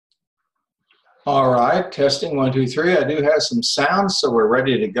All right, testing one, two, three. I do have some sounds, so we're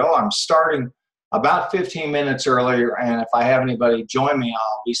ready to go. I'm starting about 15 minutes earlier, and if I have anybody join me,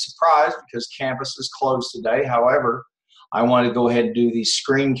 I'll be surprised because campus is closed today. However, I want to go ahead and do these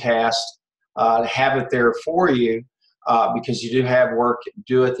screencasts to have it there for you because you do have work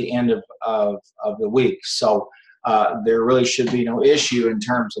due at the end of the week. So there really should be no issue in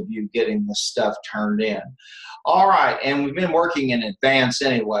terms of you getting this stuff turned in. All right, and we've been working in advance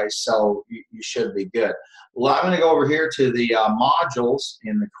anyway, so you should be good. Well, I'm going to go over here to the modules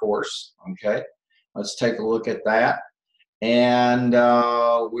in the course. Okay, let's take a look at that. And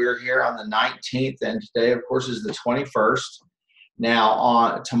we're here on the 19th, and today, of course, is the 21st. Now,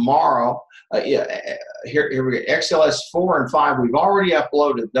 on tomorrow, here we go. XLS 4 and 5, we've already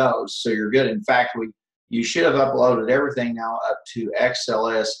uploaded those, so you're good. In fact, you should have uploaded everything now up to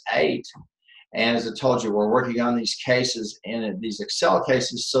XLS 8. And as I told you, we're working on these cases in these Excel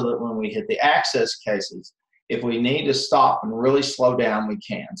cases so that when we hit the access cases, if we need to stop and really slow down, we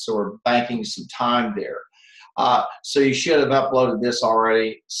can. So we're banking some time there. So you should have uploaded this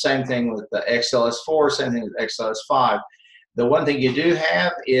already. Same thing with the XLS4, same thing with XLS5. The one thing you do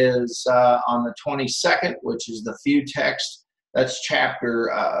have is on the 22nd, which is the few text. That's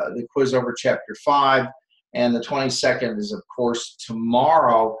the quiz over chapter 5. And the 22nd is, of course,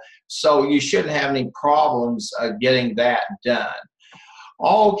 tomorrow. So you shouldn't have any problems getting that done.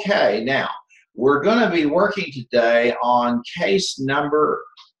 Okay, now we're going to be working today on case number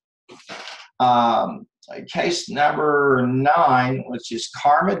 9, which is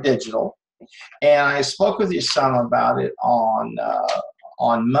Karma Digital. And I spoke with you some about it on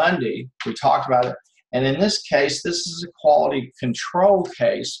Monday. We talked about it. And in this case, this is a quality control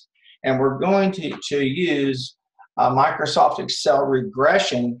case. And we're going to use Microsoft Excel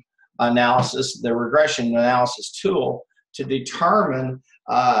regression analysis, the regression analysis tool, to determine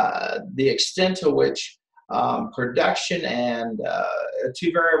the extent to which production and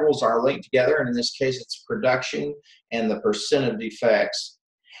two variables are linked together. And in this case, it's production and the percent of defects.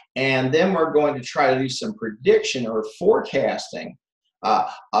 And then we're going to try to do some prediction or forecasting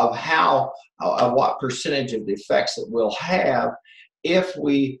of what percentage of defects that we'll have if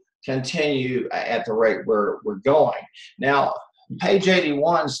we continue at the rate we're going. Now, page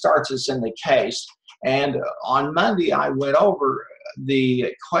 81 starts us in the case. And on Monday, I went over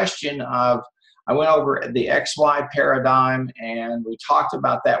the question of, I went over the XY paradigm, and we talked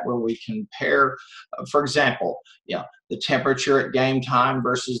about that where we compare, for example, the temperature at game time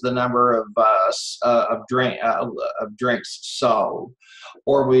versus the number of drinks sold,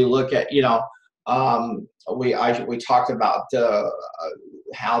 or we look at we talked about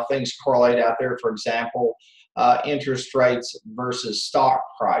how things correlate out there. For example, interest rates versus stock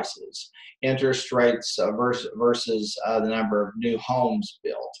prices, interest rates versus the number of new homes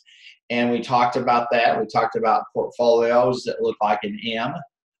built. And we talked about that. We talked about portfolios that look like an M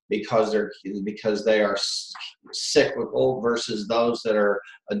because they are cyclical versus those that are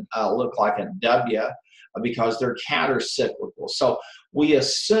look like a W because they're counter-cyclical. So we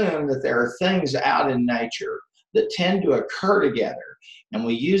assume that there are things out in nature that tend to occur together. And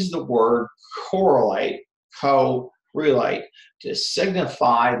we use the word correlate, correlate, to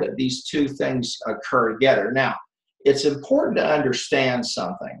signify that these two things occur together. Now, it's important to understand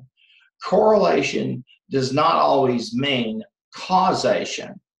something. Correlation does not always mean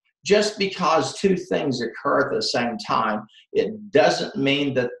causation. Just because two things occur at the same time, it doesn't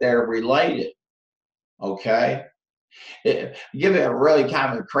mean that they're related. Okay? Give you a really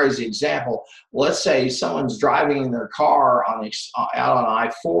kind of a crazy example. Let's say someone's driving in their car out on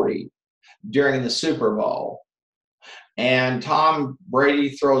I-40 during the Super Bowl, and Tom Brady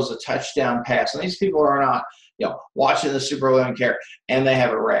throws a touchdown pass, and these people are not, watching the Super Bowl and care, and they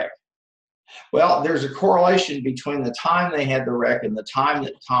have a wreck. Well, there's a correlation between the time they had the wreck and the time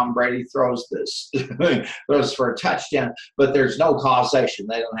that Tom Brady throws for a touchdown, but there's no causation.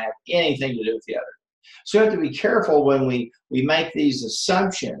 They don't have anything to do with the other. So you have to be careful when we make these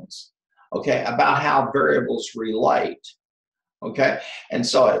assumptions, okay, about how variables relate, okay? And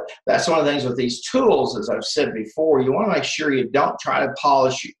so that's one of the things with these tools, as I've said before, you want to make sure you don't try to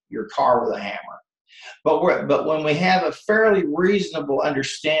polish your car with a hammer. But when we have a fairly reasonable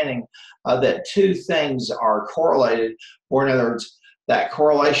understanding that two things are correlated, or in other words, that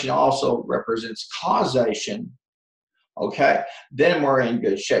correlation also represents causation, okay, then we're in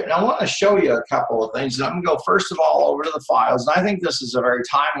good shape. Now, I want to show you a couple of things. And I'm going to go, first of all, over to the files. And I think this is a very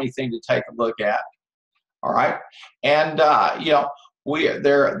timely thing to take a look at, all right? And,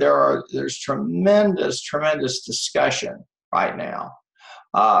 there's tremendous discussion right now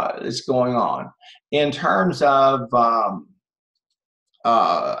is going on in terms of,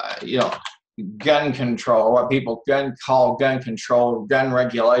 gun control, what people call gun control, gun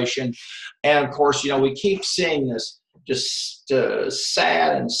regulation. And of course, we keep seeing this just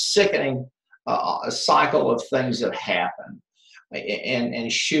sad and sickening cycle of things that happen,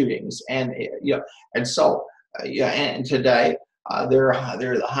 and shootings, and and so and today they're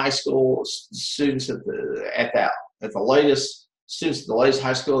the high school students at the latest students at the latest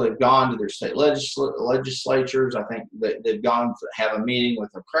high school. They've gone to their state legislatures. I think they've gone to have a meeting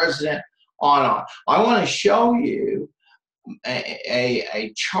with the president. On. I want to show you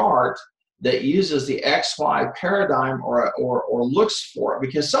a chart that uses the XY paradigm or looks for it,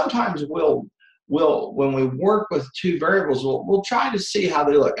 because sometimes we'll when we work with two variables, we'll try to see how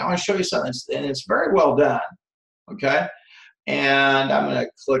they look. I want to show you something, and it's very well done. Okay, and I'm going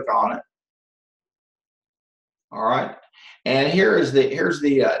to click on it. All right, and here's the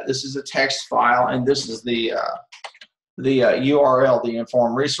this is a text file, and this is the URL, the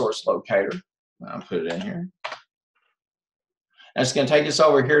Informed Resource Locator. I'll put it in here. And it's going to take us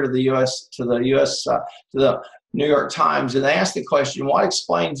over here to the to the New York Times, and they ask the question, what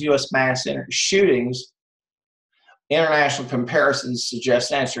explains U.S. mass shootings? International comparisons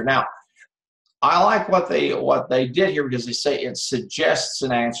suggest answer. Now, I like what they did here, because they say it suggests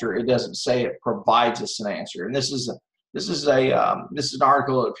an answer. It doesn't say it provides us an answer. And this is an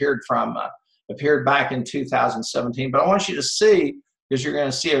article that appeared back in 2017. But I want you to see, because you're going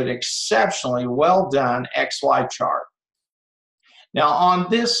to see an exceptionally well done XY chart. Now on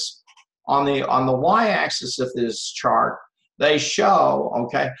the y-axis of this chart, they show,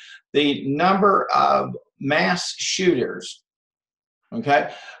 okay, the number of mass shooters,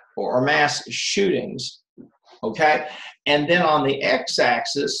 okay, or mass shootings, okay, and then on the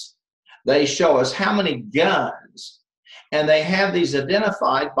x-axis, they show us how many guns, and they have these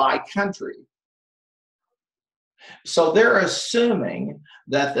identified by country. So they're assuming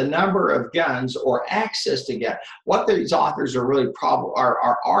that the number of guns or access to guns, what these authors are really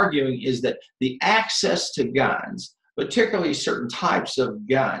are arguing is that the access to guns, particularly certain types of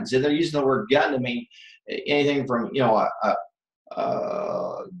guns, and they're using the word gun to mean anything from a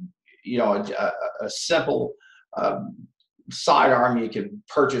simple sidearm you could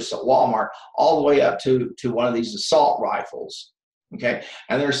purchase at Walmart, all the way up to one of these assault rifles. Okay,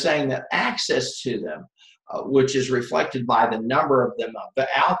 and they're saying that access to them, which is reflected by the number of them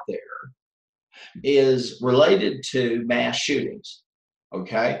out there, is related to mass shootings.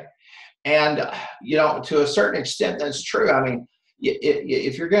 Okay, and to a certain extent that's true. I mean,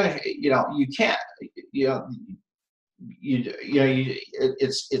 if you're going to, you can't,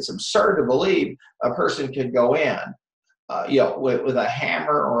 it's absurd to believe a person could go in, with a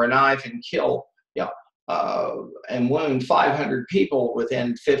hammer or a knife and kill, and wound 500 people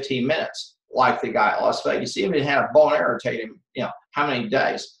within 15 minutes, like the guy at Las Vegas. He even had a bow and arrow take him, how many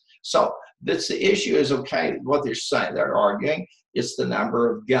days. So that's the issue is, okay, what they're saying, they're arguing, it's the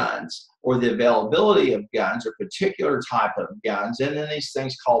number of guns or the availability of guns or particular type of guns, and then these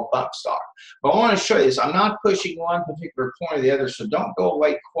things called bump stock. But I want to show you this. I'm not pushing one particular point or the other, so don't go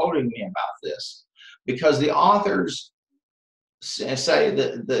away quoting me about this, because the authors say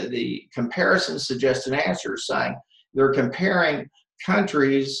that the comparison suggests an answer, saying they're comparing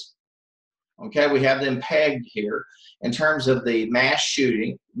countries. Okay, we have them pegged here in terms of the mass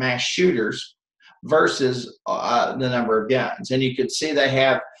shooters versus the number of guns. And you can see they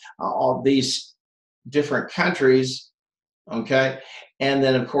have all these different countries, okay? And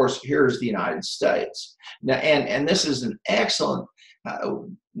then, of course, here's the United States. Now, and this is an excellent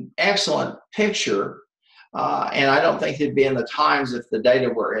picture, and I don't think it'd be in the Times if the data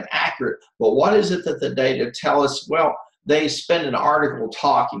were inaccurate. But what is it that the data tell us? Well, they spend an article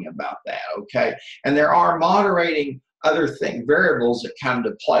talking about that, okay? And there are moderating other variables that come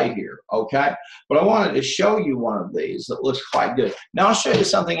to play here, okay? But I wanted to show you one of these that looks quite good. Now I'll show you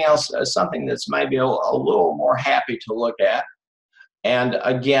something else, something that's maybe a little more happy to look at. And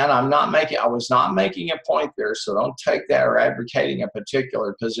again, I was not making a point there, so don't take that or advocating a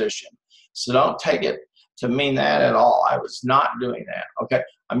particular position. So don't take it to mean that at all. I was not doing that, okay?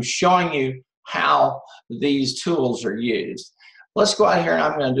 I'm showing you how these tools are used. Let's go out here, and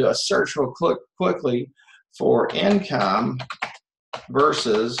I'm going to do a search real quickly for income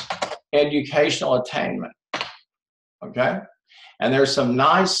versus educational attainment. Okay, and there's some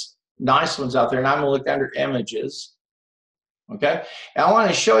nice ones out there, and I'm going to look under images. Okay, and I want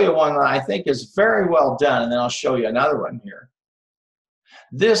to show you one that I think is very well done, and then I'll show you another one here.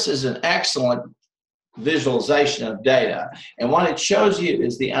 This is an excellent visualization of data, and what it shows you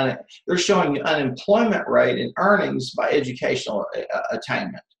is they're showing you unemployment rate and earnings by educational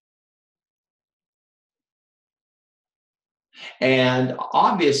attainment. And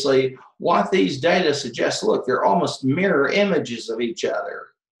obviously, what these data suggest, look, they're almost mirror images of each other.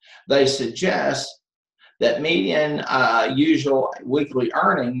 They suggest that median usual weekly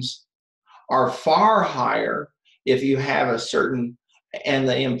earnings are far higher if you have a certain, and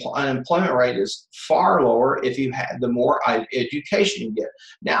the unemployment rate is far lower if you have the more education you get.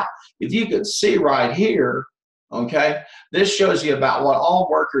 Now, if you could see right here, okay, this shows you about what all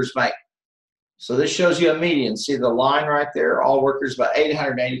workers make. So this shows you a median. See the line right there? All workers about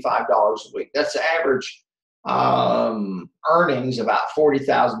 $885 a week. That's the average earnings, about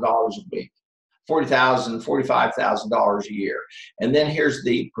 $40,000 a week. $40,000, $45,000 a year. And then here's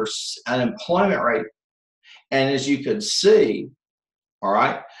the unemployment rate. And as you can see, all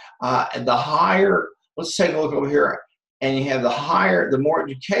right, the higher, let's take a look over here, and you have the more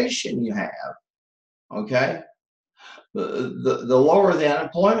education you have, okay, the lower the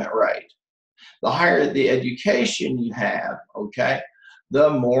unemployment rate. The higher the education you have, okay,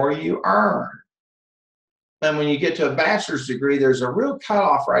 the more you earn. And when you get to a bachelor's degree, there's a real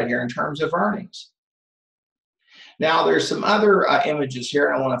cutoff right here in terms of earnings. Now, there's some other images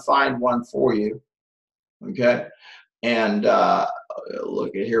here. I want to find one for you, okay? And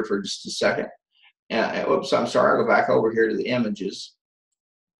look at here for just a second. Whoops, I'm sorry. I'll go back over here to the images.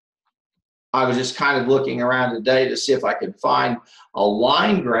 I was just kind of looking around today to see if I could find a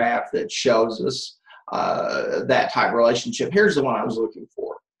line graph that shows us that type of relationship. Here's the one I was looking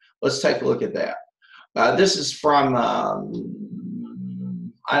for. Let's take a look at that. This is from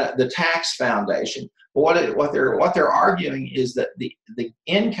the Tax Foundation. But what they're arguing is that the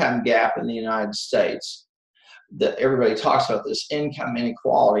income gap in the United States, that everybody talks about, this income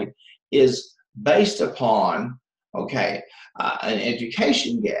inequality, is based upon, okay, an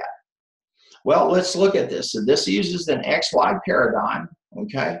education gap. Well, let's look at this. So this uses an XY paradigm,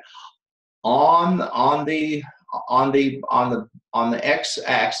 okay? On the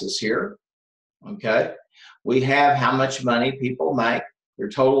x-axis here, okay, we have how much money people make, their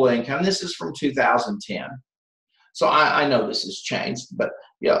total income. This is from 2010. So I know this has changed, but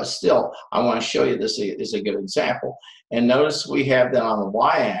yeah, still, I want to show you this is a good example. And notice we have that on the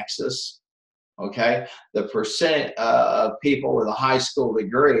y-axis, okay, the percent of people with a high school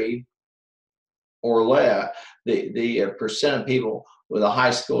degree or less, the percent of people with a high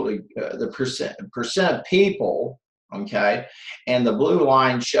school, the percent of people, okay, and the blue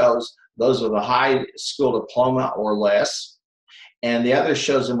line shows those with a high school diploma or less, and the other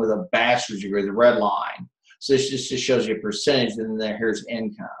shows them with a bachelor's degree, the red line. So this just shows you a percentage, and then here's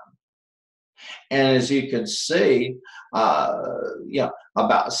income. And as you can see, you know,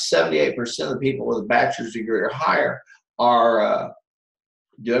 about 78% of the people with a bachelor's degree or higher are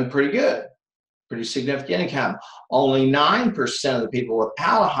doing pretty good. Pretty significant income. Only 9% of the people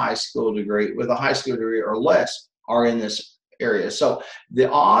without a high school degree, with a high school degree or less, are in this area. So the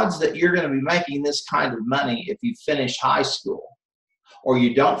odds that you're going to be making this kind of money if you finish high school or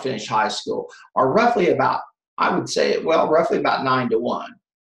you don't finish high school are roughly about, I would say, well, roughly about 9 to 1.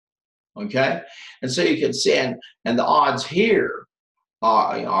 Okay? And so you can see, and the odds here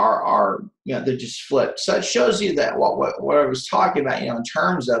are you know, they're just flipped. So it shows you that what I was talking about, you know, in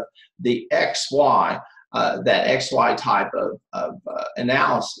terms of the XY, that XY type of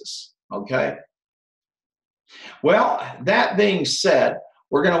analysis, okay? Well, that being said,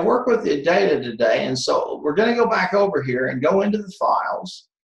 we're going to work with the data today, and so we're going to go back over here and go into the files,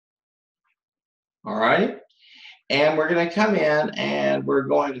 all right? And we're going to come in and we're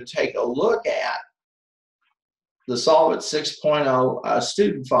going to take a look at the Solvent 6.0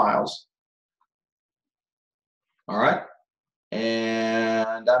 student files, all right?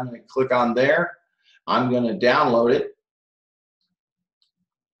 And I'm going to click on there. I'm going to download it.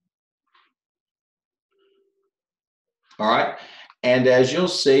 All right. And as you'll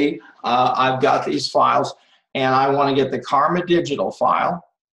see, I've got these files, and I want to get the Karma Digital file.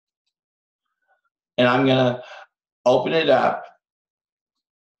 And I'm going to open it up.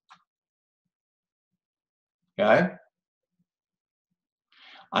 Okay.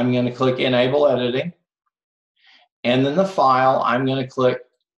 I'm going to click Enable Editing. And then the file, I'm going to click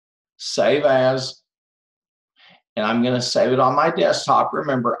Save As. And I'm going to save it on my desktop.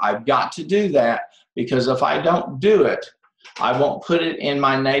 Remember, I've got to do that because if I don't do it, I won't put it in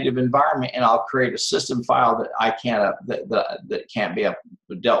my native environment, and I'll create a system file that I can't that can't be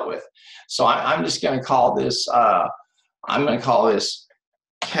dealt with. So I'm just going to call this. I'm going to call this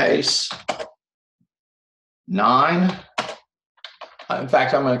case 9. In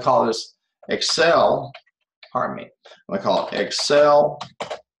fact, I'm going to call this Excel. Pardon me. I'm going to call it Excel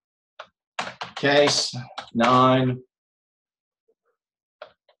case 9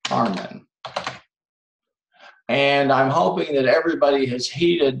 Harmon. And I'm hoping that everybody has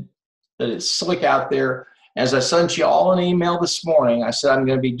heeded that it's slick out there. As I sent you all an email this morning, I said I'm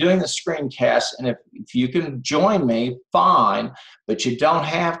going to be doing the screencast, and if you can join me, fine, but you don't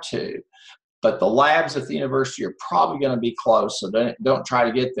have to. But the labs at the university are probably going to be closed, so don't try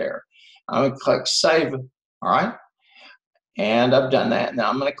to get there. I'm going to click Save, all right? And I've done that. Now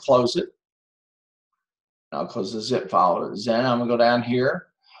I'm going to close it. I'll close the zip file. Then I'm going to go down here.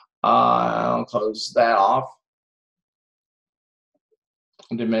 I'll close that off.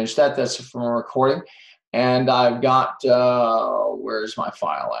 Diminish that. That's from a recording. And I've got, where's my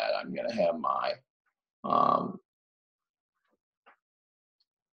file at? I'm going to have my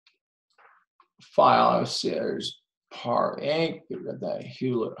file. Let's see, there's Par Inc. We've got that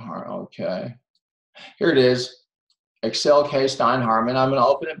Hewlett Harman. Okay. Here it is. Excel K9 Harman. I'm going to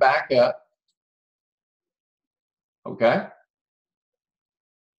open it back up. Okay.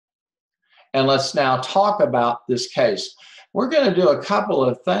 And let's now talk about this case. We're going to do a couple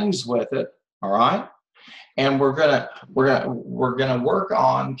of things with it, all right? And we're gonna work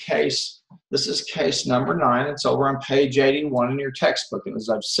on case. This is case number 9. It's over on page 81 in your textbook. And as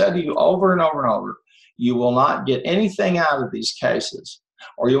I've said to you over and over and over, you will not get anything out of these cases,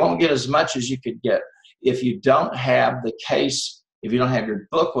 or you won't get as much as you could get if you don't have the case, if you don't have your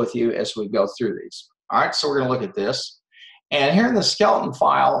book with you as we go through these. All right, so we're going to look at this. And here in the skeleton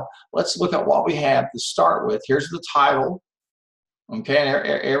file, let's look at what we have to start with. Here's the title. Okay, and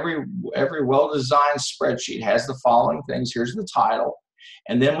every well-designed spreadsheet has the following things. Here's the title,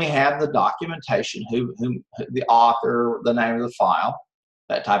 and then we have the documentation, who the author, the name of the file,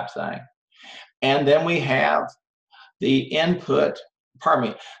 that type of thing. And then we have the input, pardon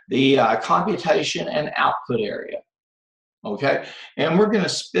me, the computation and output area. Okay, and we're going to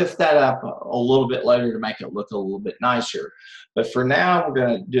spiff that up a little bit later to make it look a little bit nicer. But for now, we're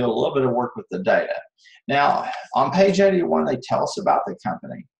going to do a little bit of work with the data. Now, on page 81, they tell us about the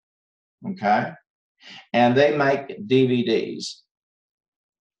company, okay? And they make DVDs.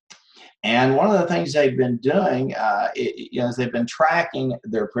 And one of the things they've been doing is they've been tracking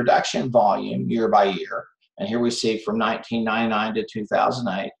their production volume year by year. And here we see from 1999 to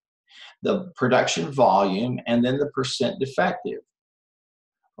 2008, the production volume, and then the percent defective,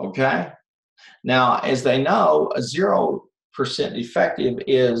 okay? Now, as they know, a 0% defective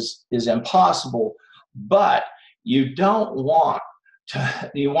is impossible, but you don't want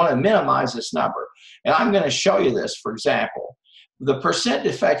to, you want to minimize this number. And I'm going to show you this, for example. The percent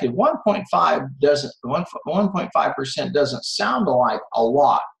defective, 1.5% doesn't sound like a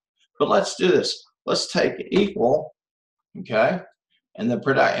lot, but let's do this. Let's take equal, okay, and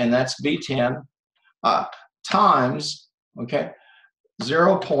and that's B10 times, okay,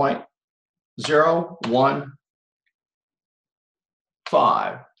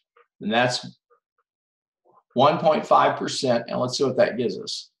 0.015, and that's 1.5%, and let's see what that gives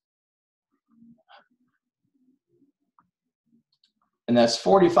us. And that's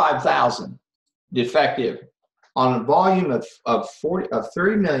 45,000 defective on a volume of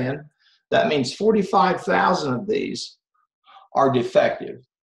 30 million. That means 45,000 of these are defective.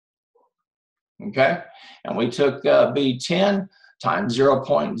 Okay, and we took B10 times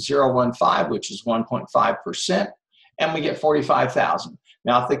 0.015, which is 1.5%, and we get 45,000.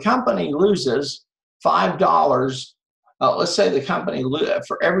 Now, if the company loses $5, let's say the company,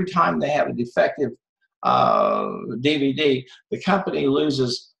 for every time they have a defective DVD, the company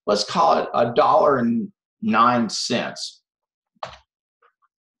loses, let's call it $1.09.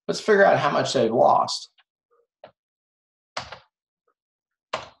 Let's figure out how much they've lost.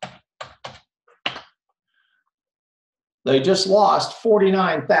 They just lost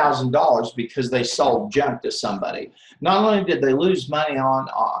 $49,000 because they sold junk to somebody. Not only did they lose money on,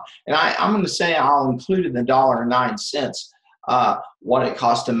 and I'm going to say I'll include in the $1.09 what it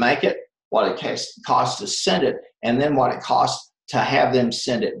cost to make it, what it costs to send it, and then what it costs to have them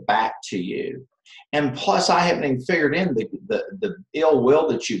send it back to you. And plus, I haven't even figured in the ill will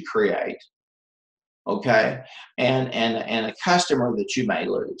that you create, okay, and a customer that you may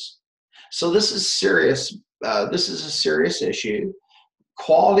lose. So this is serious. This is a serious issue.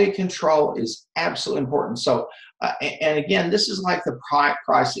 Quality control is absolutely important. So, and again, this is like the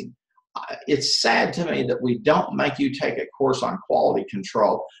pricing. It's sad to me that we don't make you take a course on quality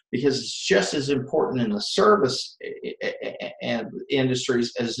control, because it's just as important in the service and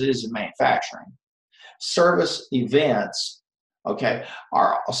industries as it is in manufacturing. Service events, okay,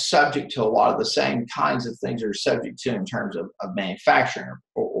 are subject to a lot of the same kinds of things they're subject to in terms of manufacturing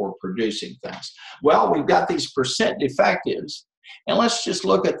or producing things. Well, we've got these percent defectives, and let's just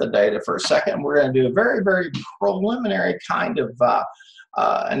look at the data for a second. We're going to do a very, very preliminary kind of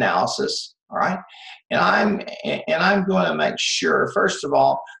analysis, all right? I'm going to make sure, first of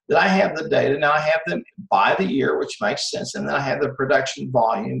all, that I have the data. Now I have them by the year, which makes sense, and then I have the production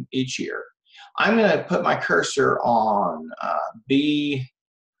volume each year. I'm going to put my cursor on B,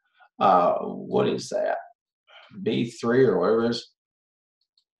 what is that? B3 or whatever it is.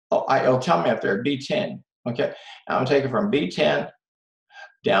 Oh, it'll tell me up there, B10. Okay, I'm going to take it from B10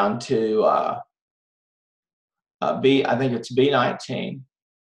 down to I think it's B19.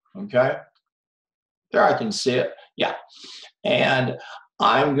 Okay, there I can see it. Yeah, and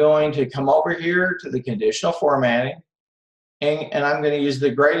I'm going to come over here to the conditional formatting, and I'm going to use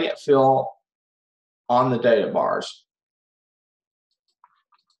the gradient fill on the data bars.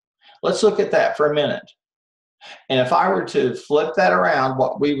 Let's look at that for a minute. And if I were to flip that around,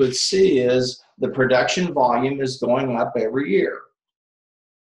 what we would see is the production volume is going up every year.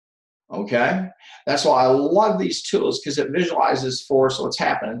 Okay? That's why I love these tools, because it visualizes for us what's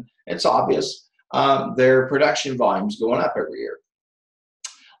happening. It's obvious. Their production volume is going up every year.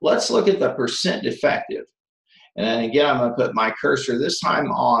 Let's look at the percent defective. And then again, I'm going to put my cursor this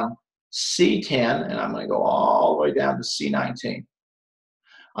time on C10, and I'm going to go all the way down to C19.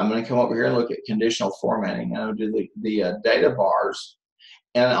 I'm going to come over here and look at conditional formatting. I'm going to do the data bars.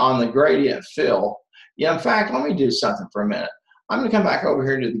 And on the gradient fill, yeah, in fact, let me do something for a minute. I'm going to come back over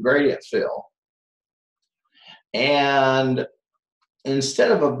here to the gradient fill. And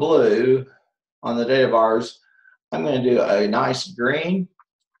instead of a blue on the data bars, I'm going to do a nice green.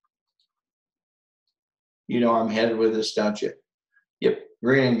 You know where I'm headed with this, don't you? Yep,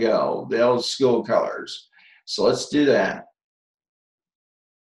 green and gold, the old school colors. So let's do that.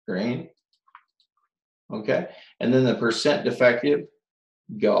 Green. Okay, and then the percent defective,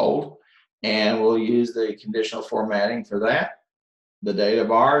 gold, and we'll use the conditional formatting for that. The data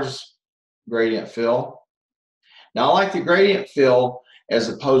bars, gradient fill. Now I like the gradient fill as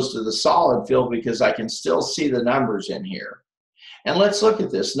opposed to the solid fill because I can still see the numbers in here. And let's look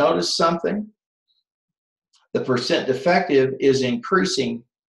at this. Notice something. The percent defective is increasing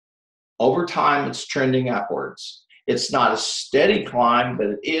over time. It's trending upwards. It's not a steady climb, but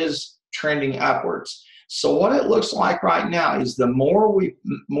it is trending upwards. So what it looks like right now is the more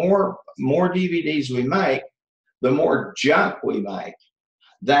DVDs we make, the more junk we make.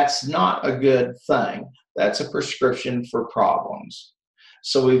 That's not a good thing. That's a prescription for problems.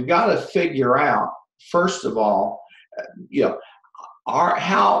 So we've got to figure out, first of all, you know,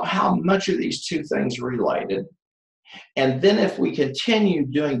 how much are these two things related? And then if we continue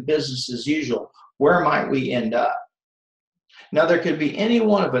doing business as usual, where might we end up? Now, there could be any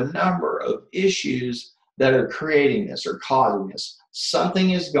one of a number of issues that are creating this or causing this. Something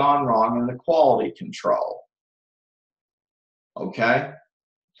has gone wrong in the quality control. Okay?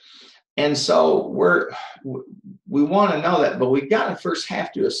 And so we want to know that, but we've got to first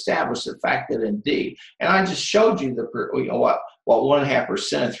have to establish the fact that indeed, and I just showed you what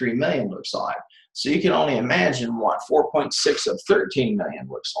 1.5% of 3 million looks like. So you can only imagine what 4.6 of 13 million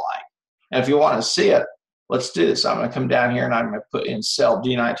looks like. And if you want to see it, let's do this. I'm going to come down here and I'm going to put in cell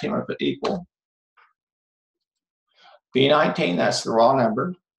D19, I'm going to put equal. B19, that's the raw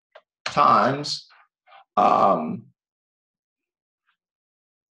number, times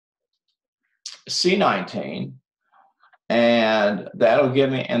C19, and that'll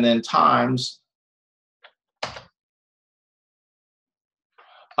give me, and then times,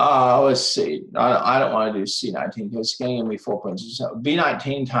 let's see, I don't want to do C19 because it's going to give me 4 points. So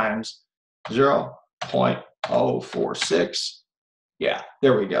B19 times 0.046, yeah,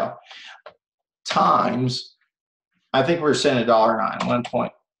 there we go, times, I think we're saying $1.09,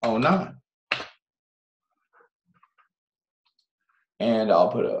 1.09. And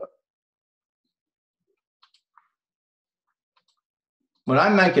I'll put a, when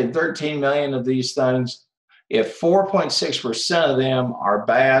I'm making 13 million of these things, if 4.6% of them are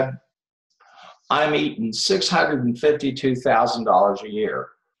bad, I'm eating $652,000 a year.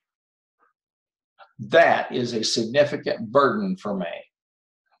 That is a significant burden for me.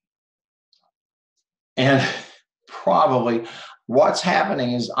 And probably what's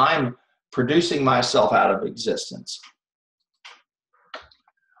happening is I'm producing myself out of existence.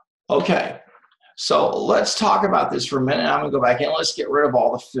 Okay, so let's talk about this for a minute. I'm going to go back in. Let's get rid of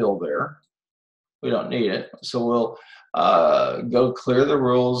all the fill there. We don't need it. So we'll go clear the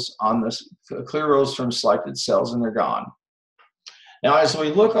rules on this, clear rules from selected cells, and they're gone. Now, as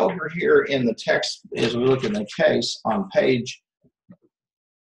we look over here in the text, as we look in the case on page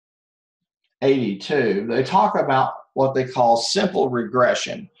 82, they talk about what they call simple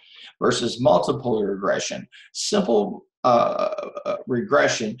regression versus multiple regression. Simple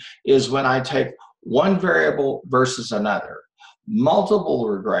regression is when I take one variable versus another. Multiple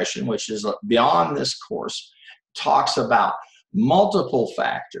regression, which is beyond this course, talks about multiple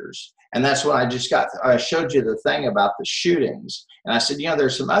factors. And that's what I showed you the thing about the shootings. And I said, you know,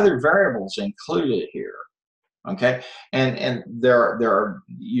 there's some other variables included here. Okay. And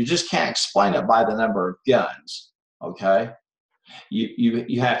you just can't explain it by the number of guns. Okay.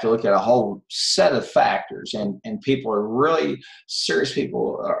 You have to look at a whole set of factors, and people are really serious.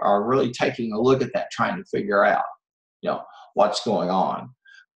 People are really taking a look at that, trying to figure out, you know, what's going on,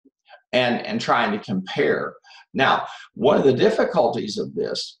 and trying to compare. Now, one of the difficulties of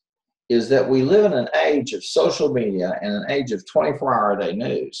this is that we live in an age of social media and an age of 24-hour-a-day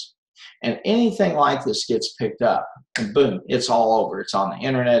news, and anything like this gets picked up, and boom, it's all over. It's on the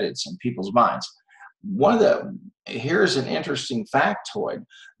internet. It's in people's minds. Here's an interesting factoid.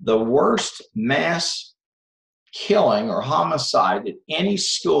 The worst mass killing or homicide at any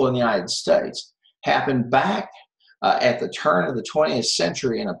school in the United States happened back at the turn of the 20th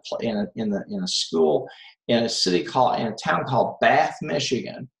century in a school in a town called Bath,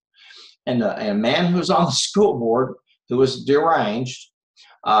 Michigan. And a man who was on the school board, who was deranged,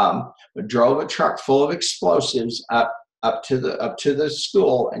 drove a truck full of explosives up to the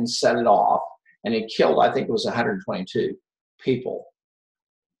school and set it off. And it killed, I think it was 122 people.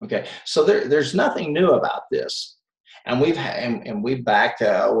 Okay, so there's nothing new about this. And we've back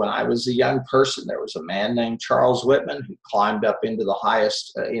when I was a young person, there was a man named Charles Whitman who climbed up into the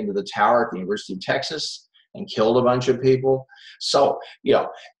highest, into the tower at the University of Texas and killed a bunch of people. So, you know,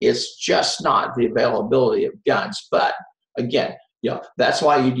 it's just not the availability of guns. But again, you know, that's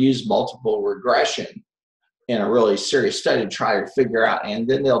why you'd use multiple regression in a really serious study to try to figure out, and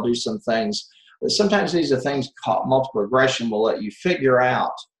then they'll do some things. Sometimes these are things called multiple regression will let you figure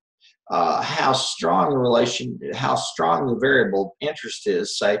out how strong the variable interest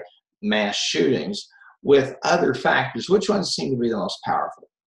is, say mass shootings, with other factors. Which ones seem to be the most powerful?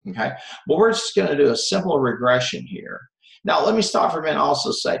 Okay, well, we're just going to do a simple regression here. Now, let me stop for a minute and also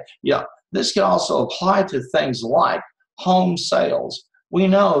say, yeah, this can also apply to things like home sales. We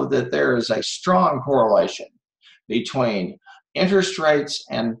know that there is a strong correlation between interest rates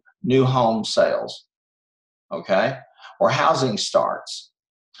and new home sales, okay, or housing starts.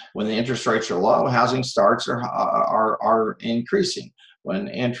 When the interest rates are low, housing starts are increasing. When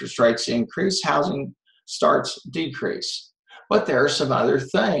interest rates increase, housing starts decrease. But there are some other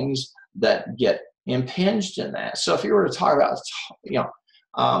things that get impinged in that. So if you were to talk about, you know,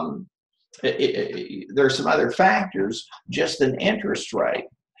 there are some other factors, just an interest rate.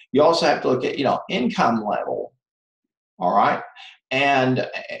 You also have to look at, you know, income level, all right, and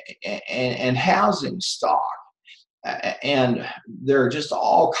housing stock, and there are just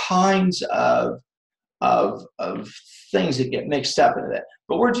all kinds of things that get mixed up into that.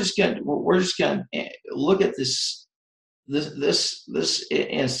 But we're just going to look at this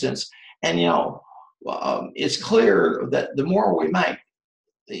instance, and you know, it's clear that the more we make,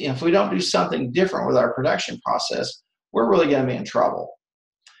 if we don't do something different with our production process, we're really going to be in trouble.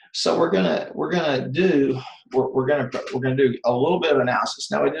 So we're gonna do a little bit of analysis.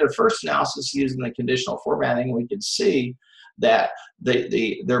 Now, we did a first analysis using the conditional formatting, and we could see that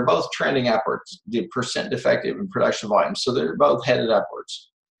they're both trending upwards, the percent defective and production volume. So they're both headed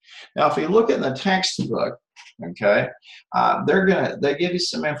upwards. Now, if you look in the textbook, okay, they give you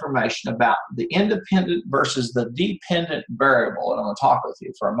some information about the independent versus the dependent variable, and I'm going to talk with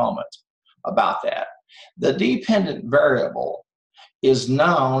you for a moment about that. The dependent variable is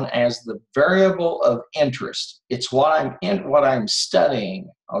known as the variable of interest. It's what I'm studying,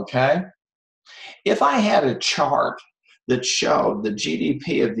 okay? If I had a chart that showed the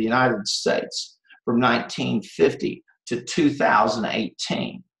GDP of the United States from 1950 to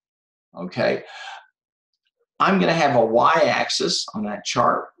 2018, okay, I'm going to have a y-axis on that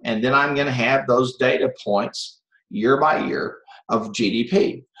chart, and then I'm going to have those data points year by year of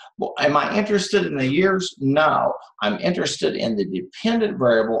GDP. Well, am I interested in the years? No. I'm interested in the dependent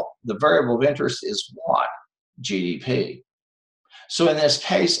variable. The variable of interest is what? GDP. So in this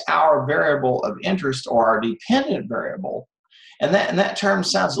case, our variable of interest, or our dependent variable, and that term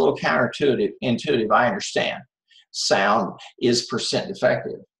sounds a little counterintuitive, I understand. Sound is percent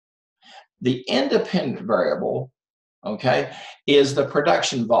defective. The independent variable, okay, is the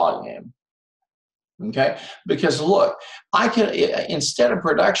production volume. Okay, because look, I could, instead of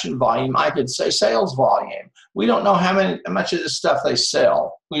production volume, I could say sales volume. We don't know how much of this stuff they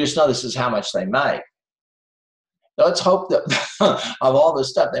sell. We just know this is how much they make. Let's hope that of all the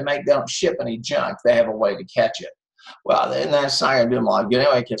stuff they make, they don't ship any junk. They have a way to catch it. Well, then that's not going to do them a lot of good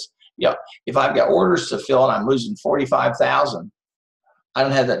anyway, because, you know, if I've got orders to fill and I'm losing 45,000, I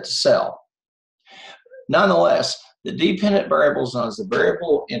don't have that to sell. Nonetheless, The dependent variable is known as the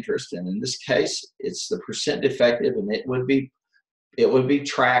variable interest, and in this case, it's the percent defective, and it would be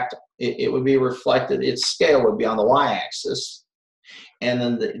tracked. It would be reflected. Its scale would be on the y-axis, and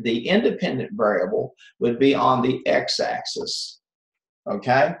then the independent variable would be on the x-axis.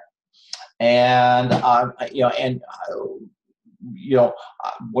 Okay, and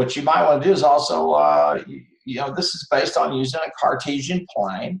what you might want to do is also this is based on using a Cartesian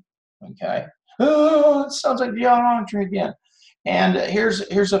plane. Okay. Oh, it sounds like geometry again. And here's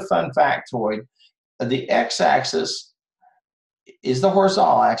a fun factoid. The x-axis is the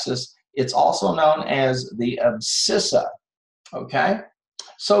horizontal axis. It's also known as the abscissa. Okay.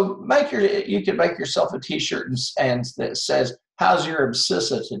 So you can make yourself a T-shirt and that says, "How's your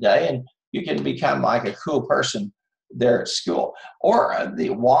abscissa today?" And you can become like a cool person there at school. Or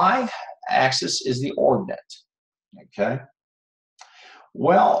the y-axis is the ordinate. Okay.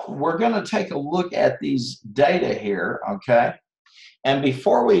 Well, we're going to take a look at these data here, okay? And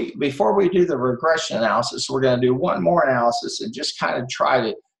before we do the regression analysis, we're going to do one more analysis and just kind of try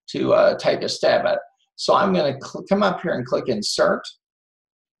to take a stab at it. So I'm going to come up here and click Insert,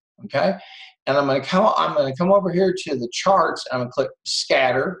 okay? And I'm going to come over here to the charts. And I'm going to click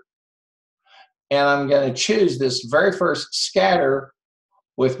Scatter, and I'm going to choose this very first scatter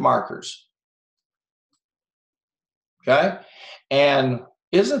with markers, okay? And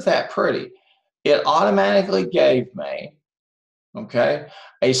isn't that pretty? It automatically gave me, okay,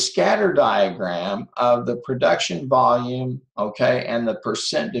 a scatter diagram of the production volume, okay, and the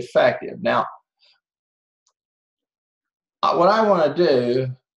percent defective. Now, what I want to do,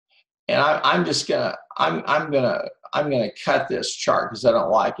 and I'm gonna cut this chart because I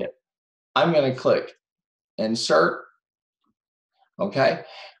don't like it. I'm gonna click Insert, okay,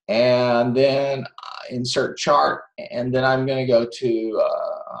 and then Insert Chart, and then I'm going to go to,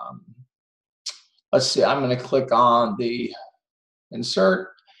 let's see, I'm going to click on the Insert,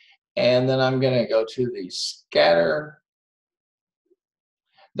 and then I'm going to go to the Scatter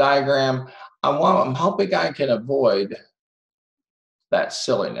diagram. I'm hoping I can avoid that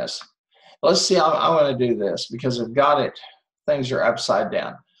silliness. Let's see, I want to do this because I've got it, things are upside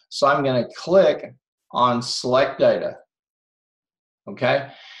down. So I'm going to click on Select Data, okay?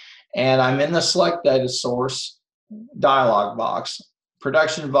 And I'm in the Select Data Source dialog box,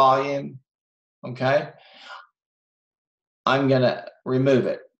 production volume, okay? I'm going to remove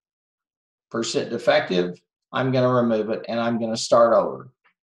it. Percent defective, I'm going to remove it, and I'm going to start over,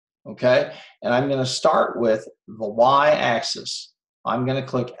 okay? And I'm going to start with the y-axis. I'm going to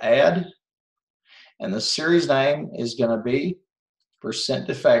click Add, and the series name is going to be percent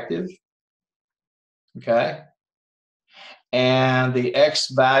defective, okay? And the X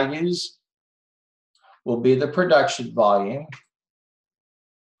values will be the production volume.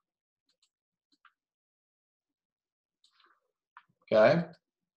 Okay.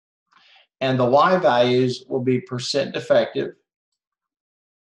 And the Y values will be percent defective.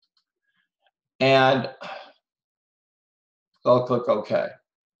 And I'll click OK.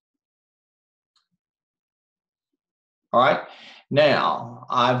 All right. Now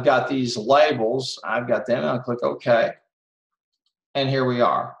I've got these labels. I've got them. I'll click OK. And here we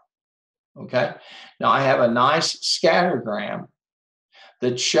are. Okay. Now I have a nice scattergram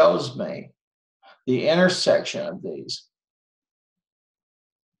that shows me the intersection of these.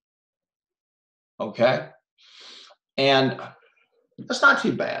 Okay. And that's not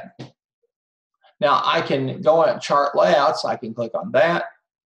too bad. Now I can go at chart layouts. I can click on that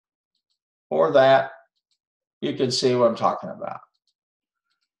or that. You can see what I'm talking about.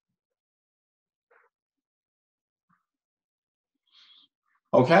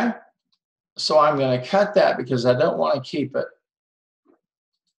 Okay. So I'm going to cut that because I don't want to keep it.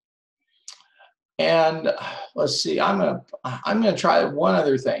 And let's see, I'm going to try one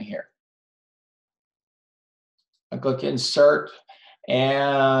other thing here. I click Insert,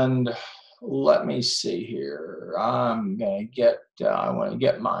 and let me see here. I'm going to get, I want to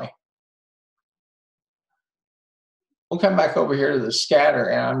get my, we'll come back over here to the scatter,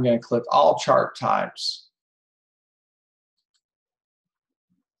 and I'm going to click All Chart Types.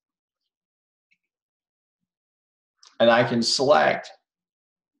 And I can select,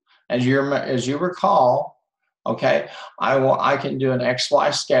 as you recall, okay, I can do an XY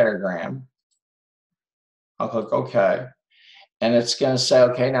scattergram. I'll click OK. And it's going to say,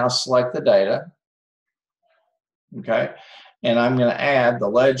 okay, now select the data. Okay. And I'm going to add the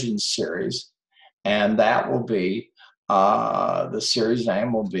Legends series. And that will be, the series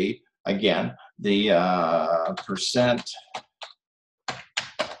name will be, again, the percent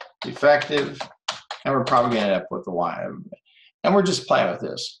defective. And we're probably going to end up with the Y. And we're just playing with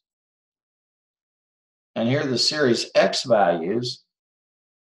this. And here are the series X values,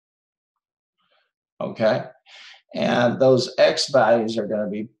 okay? And those X values are going to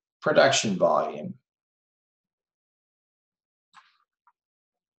be production volume.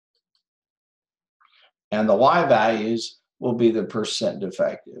 And the Y values will be the percent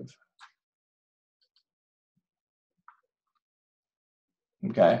defective.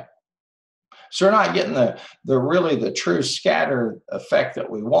 Okay? So we're not getting the true scatter effect that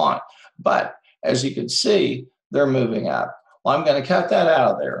we want, but as you can see, they're moving up. Well, I'm going to cut that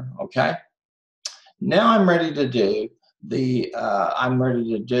out of there, okay? Now I'm ready to do the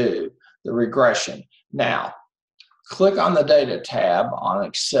regression. Now, click on the Data tab on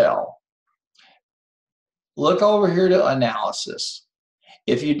Excel. Look over here to Analysis.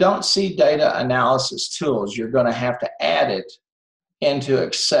 If you don't see Data Analysis Tools, you're going to have to add it into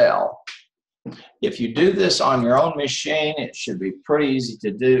Excel. If you do this on your own machine, it should be pretty easy to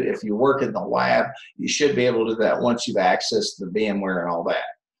do. If you work in the lab, you should be able to do that once you've accessed the VMware and all that.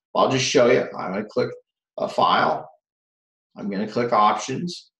 I'll just show you. I'm going to click a file. I'm going to click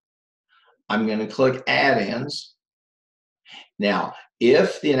options. I'm going to click add-ins. Now,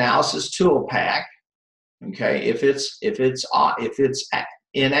 if the analysis tool pack, okay, if it's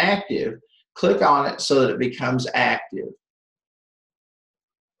inactive, click on it so that it becomes active.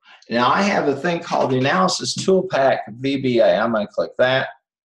 Now I have a thing called the Analysis Tool Pack VBA. I'm going to click that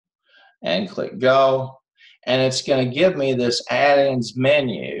and click Go. And it's going to give me this add-ins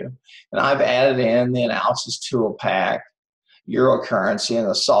menu. And I've added in the Analysis Tool Pack, Euro currency, and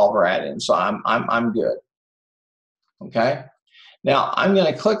the solver add-in. So I'm good. Okay. Now I'm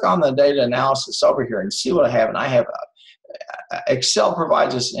going to click on the data analysis over here and see what I have. And I have Excel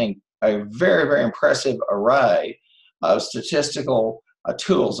provides us a very, very impressive array of statistical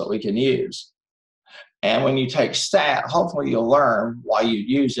tools that we can use. And when you take stat, hopefully you'll learn why you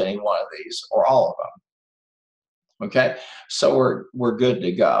use any one of these or all of them. Okay, so we're good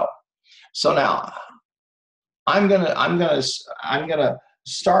to go. So now I'm gonna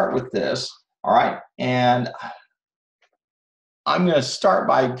start with this. All right, and I'm gonna start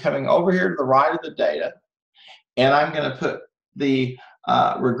by coming over here to the right of the data, and I'm gonna put the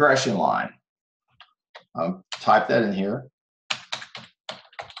regression line. I'll type that in here.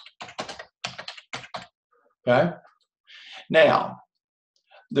 Okay. Now,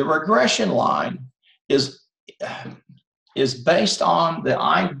 the regression line is based on the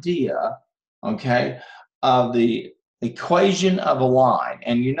idea, okay, of the equation of a line,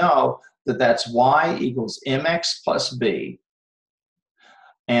 and you know that that's y equals mx plus b,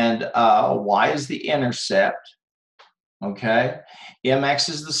 and y is the intercept, okay, mx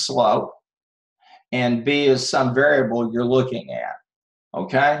is the slope, and b is some variable you're looking at,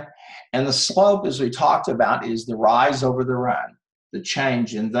 okay. And the slope, as we talked about, is the rise over the run, the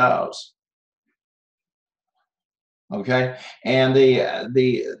change in those. Okay, and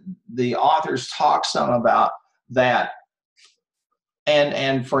the authors talk some about that.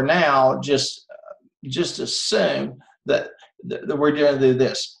 And for now, just assume that we're going to do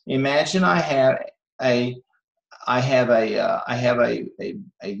this. Imagine I have a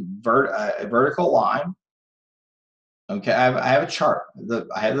vertical line. Okay, I have a chart.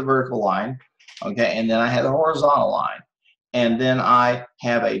 I have the vertical line, okay, and then I have the horizontal line, and then I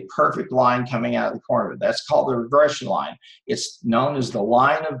have a perfect line coming out of the corner of it. That's called the regression line. It's known as the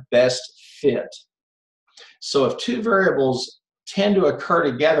line of best fit. So if two variables tend to occur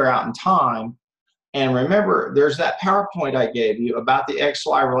together out in time, and remember, there's that PowerPoint I gave you about the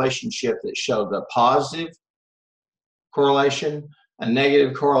XY relationship that showed a positive correlation, a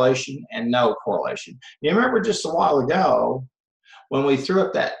negative correlation, and no correlation. You remember just a while ago when we threw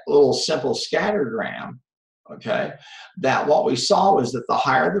up that little simple scattergram, okay, that what we saw was that the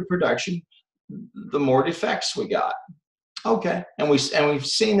higher the production, the more defects we got. Okay, and we've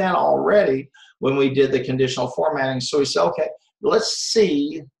seen that already when we did the conditional formatting. So we said, okay, let's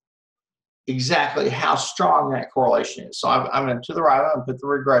see exactly how strong that correlation is. So I'm going to the right, I'm going to put the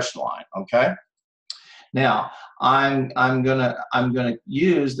regression line, okay? Now, I'm gonna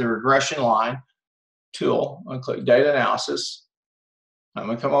use the regression line tool. I'm gonna click data analysis. I'm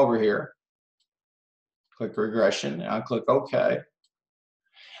gonna come over here, click regression, and I'll click OK.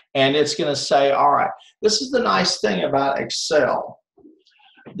 And it's gonna say, all right, this is the nice thing about Excel.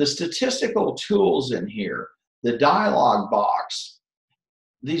 The statistical tools in here, the dialog box,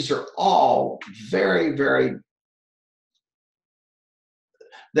 these are all very, very,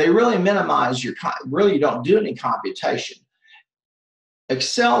 they really minimize your, really you don't do any computation.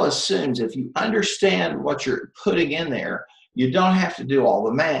 Excel assumes if you understand what you're putting in there, you don't have to do all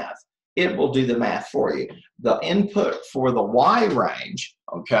the math. It will do the math for you. The input for the Y range,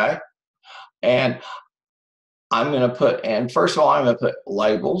 okay, and I'm going to put, and first of all, I'm going to put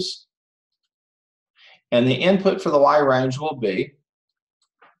labels. And the input for the Y range will be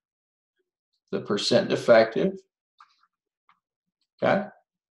the percent defective. Okay.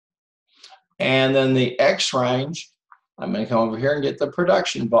 And then the X range, I'm going to come over here and get the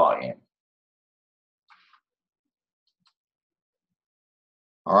production volume.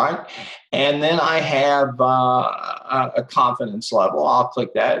 All right. And then I have a confidence level. I'll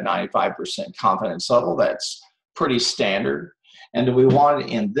click that at 95% confidence level. That's pretty standard. And do we want it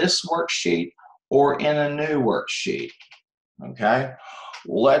in this worksheet or in a new worksheet? Okay.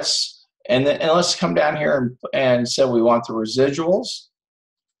 Let's come down here and say we want the residuals.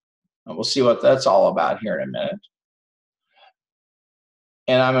 And we'll see what that's all about here in a minute.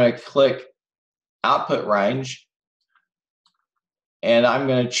 And I'm going to click output range. And I'm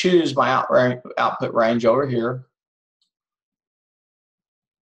going to choose my output range over here.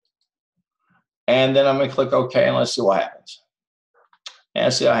 And then I'm going to click OK, and let's see what happens.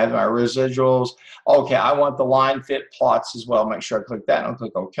 And see, I have my residuals. Okay, I want the line fit plots as well. Make sure I click that, and I'll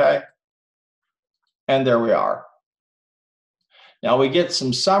click OK. And there we are. Now we get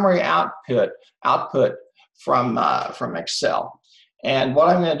some summary output from Excel. And what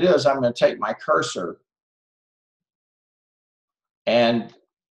I'm going to do is I'm going to take my cursor and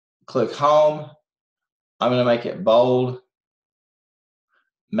click home. I'm going to make it bold,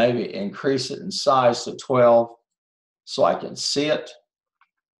 maybe increase it in size to 12 so I can see it.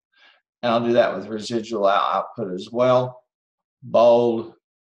 And I'll do that with residual output as well. Bold,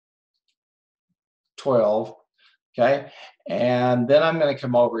 12, okay? And then I'm going to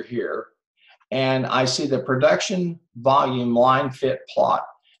come over here and I see the production volume line fit plot.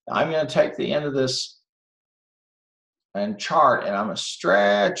 Now I'm going to take the end of this and chart, and I'm going to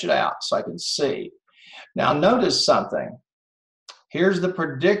stretch it out so I can see. Now notice something. Here's the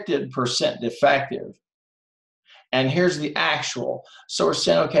predicted percent defective, and here's the actual. So we're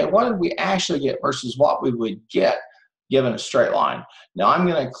saying, okay, what did we actually get versus what we would get given a straight line? Now I'm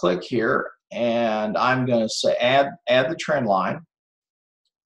going to click here, and I'm going to say add the trend line.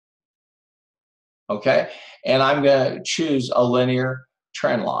 Okay, and I'm going to choose a linear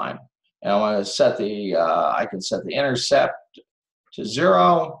trend line. And I want to set the, I can set the intercept to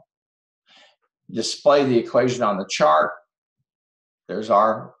 0, display the equation on the chart. There's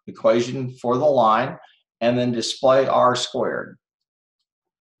our equation for the line, and then display R squared.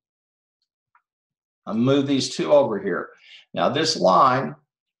 I'll move these two over here. Now this line,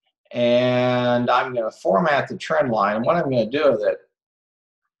 and I'm going to format the trend line, and what I'm going to do with it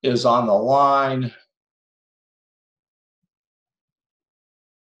is on the line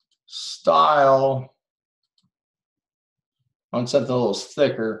style, I want something a little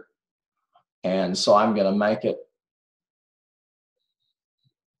thicker, and so I'm going to make it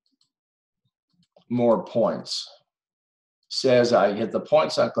more points. Says I hit the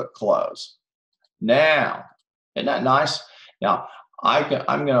points, I click close. Now, isn't that nice? Now I'm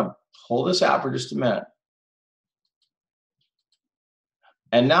going to pull this out for just a minute,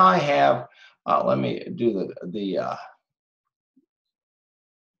 and now I have. Let me do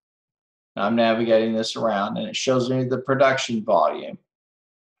I'm navigating this around, and it shows me the production volume.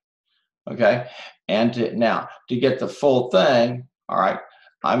 Okay, and now to get the full thing, all right,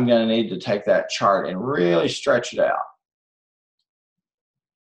 I'm going to need to take that chart and really stretch it out.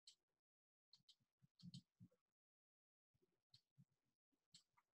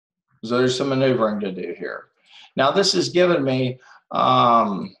 So there's some maneuvering to do here. Now this has given me.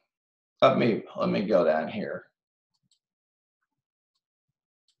 Let me go down here.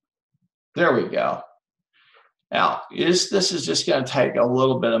 There we go. Now, this is just going to take a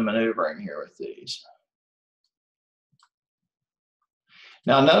little bit of maneuvering here with these.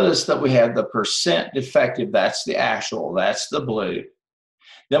 Now, notice that we have the percent defective. That's the actual. That's the blue.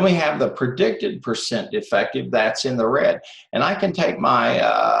 Then we have the predicted percent defective. That's in the red. And I can take my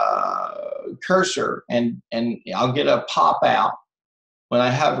cursor and I'll get a pop out when I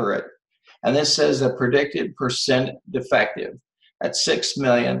hover it. And this says the predicted percent defective. At 6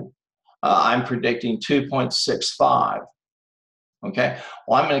 million. I'm predicting 2.65. Okay,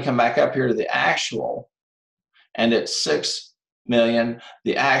 well, I'm going to come back up here to the actual, and at 6 million,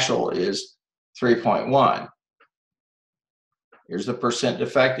 the actual is 3.1. Here's the percent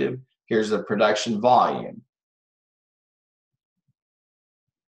defective. Here's the production volume.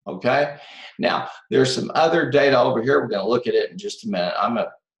 Okay, now there's some other data over here. We're going to look at it in just a minute. I'm going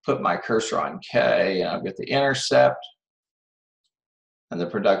to put my cursor on K, and I've got the intercept and the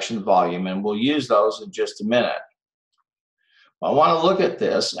production volume, and we'll use those in just a minute. I want to look at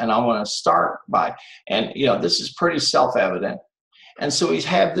this, and I want to start by, and you know, this is pretty self-evident. And so we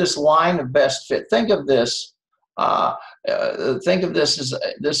have this line of best fit. Think of this Think of this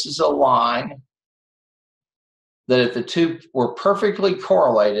as a line that if the two were perfectly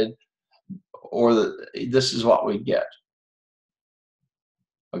correlated, this is what we get.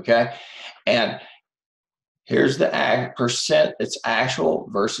 Okay, and here's the percent, it's actual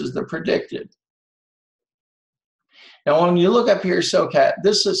versus the predicted. Now, when you look up here, SOCAT,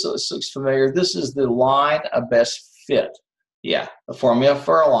 this looks familiar. This is the line of best fit. Yeah, the formula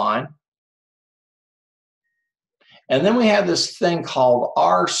for a line. And then we have this thing called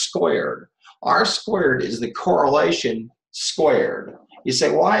R squared. R squared is the correlation squared. You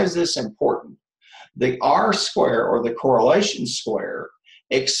say, why is this important? The R square, or the correlation square,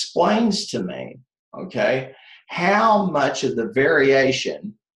 explains to me, okay, how much of the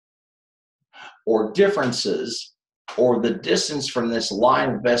variation or differences or the distance from this line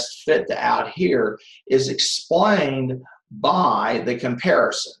of best fit to out here is explained by the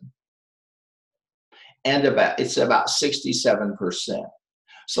comparison. And it's about 67%.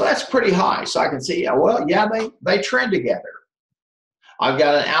 So that's pretty high. So I can see, well, yeah, they trend together. I've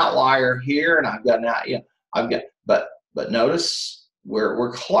got an outlier here, and I've got an out, I've got, but notice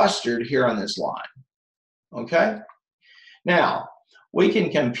we're clustered here on this line. Okay. Now we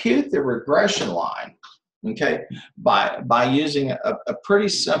can compute the regression line, okay, by using a pretty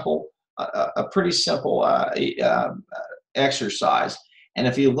simple exercise. And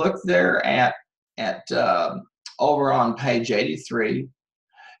if you look there at over on page 83,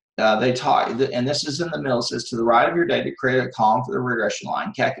 they talk, and this is in the middle, it says to the right of your data, create a column for the regression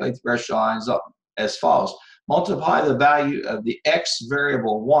line. Calculate the regression line as follows. Multiply the value of the X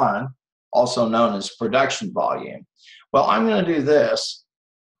variable 1, also known as production volume. Well, I'm going to do this.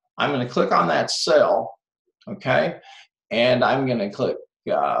 I'm going to click on that cell, okay, and I'm going to click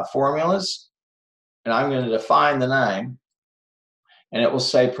formulas, and I'm going to define the name, and it will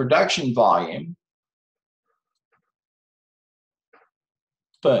say production volume.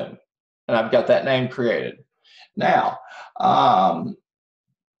 Boom. And I've got that name created. Now,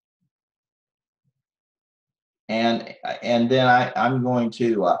 and then I'm going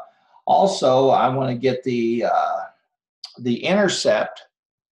to also, I want to get the intercept.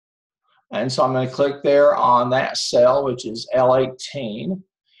 And so I'm going to click there on that cell, which is L18.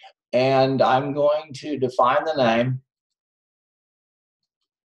 And I'm going to define the name,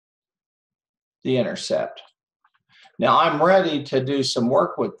 the intercept. Now I'm ready to do some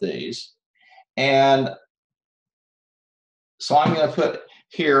work with these. And so I'm going to put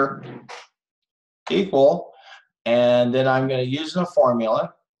here equal, and then I'm going to use in a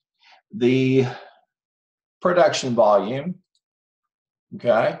formula the production volume,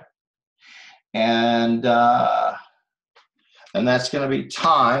 okay, and that's going to be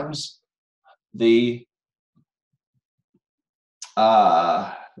times the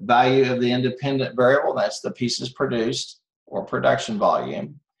value of the independent variable, that's the pieces produced, or production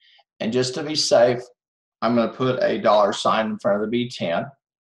volume. And just to be safe, I'm going to put a $ in front of the B10,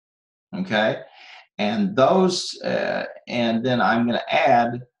 okay, and those, and then I'm going to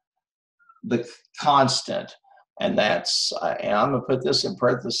add the constant, and that's, and I'm going to put this in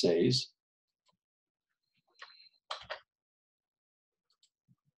parentheses.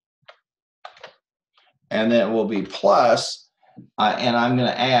 And then it will be plus, and I'm going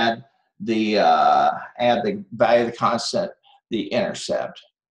to add the value of the constant, the intercept.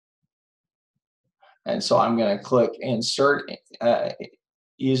 And so I'm going to click insert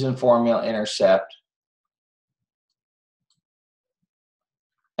using formula intercept,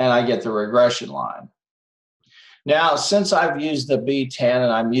 and I get the regression line. Now, since I've used the B10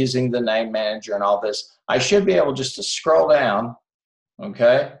 and I'm using the name manager and all this, I should be able just to scroll down,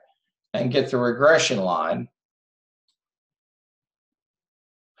 okay, and get the regression line.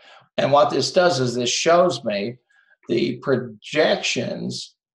 And what this does is this shows me the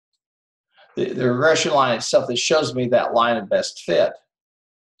projections, the regression line itself, that shows me that line of best fit.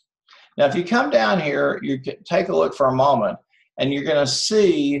 Now, if you come down here, you can take a look for a moment, and you're going to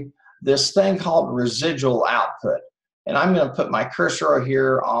see this thing called residual output. And I'm going to put my cursor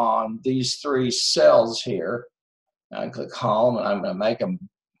here on these three cells here. I click home, and I'm going to make them,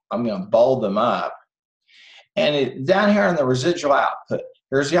 I'm going to bold them up. And down here in the residual output,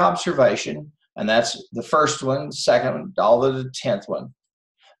 here's the observation, and that's the first one, second one, all to the 10th one.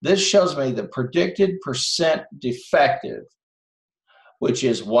 This shows me the predicted percent defective, which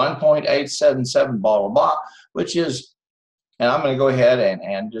is 1.877, blah, blah, blah, which is, and I'm going to go ahead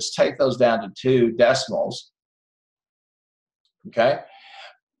and just take those down to 2 decimals. Okay?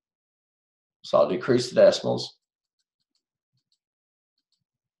 So I'll decrease the decimals.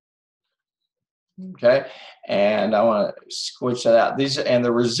 Okay? And I want to switch that out. These, and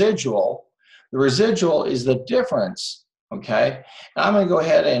the residual, The residual is the difference, okay? And I'm going to go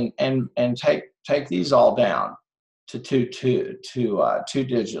ahead and take these all down to two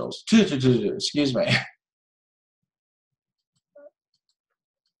digitals, excuse me.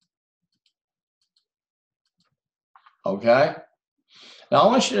 Okay? Now I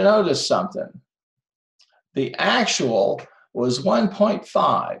want you to notice something. The actual was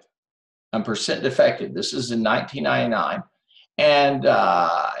 1.5% defective. This is in 1999. And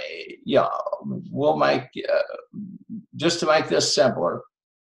yeah, we'll make, just to make this simpler,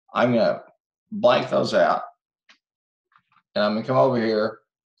 I'm going to blank those out. And I'm going to come over here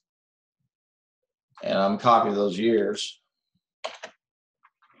and I'm going to copy those years.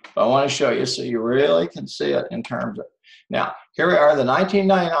 But I want to show you so you really can see it in terms of, now, here we are, the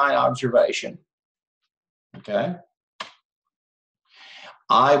 1999 observation. Okay.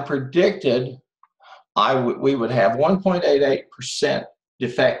 I predicted we would have 1.88%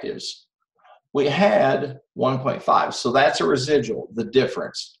 defectives. We had 1.5, so that's a residual, the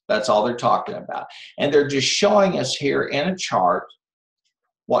difference. That's all they're talking about. And they're just showing us here in a chart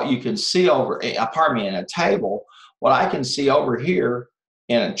what you can see over, pardon me, in a table, what I can see over here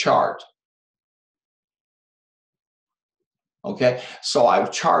in a chart. Okay, so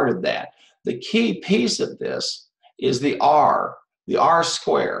I've charted that. The key piece of this is the R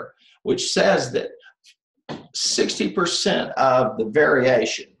square, which says that 60% of the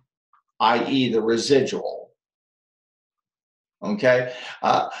variation, i.e. the residual, okay,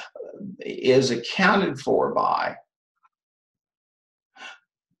 is accounted for by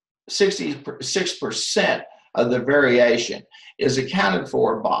 66% of the variation is accounted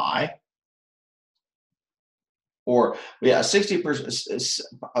for by, or yeah, 60%,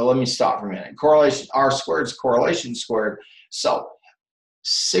 let me stop for a minute. Correlation, R squared is correlation squared. So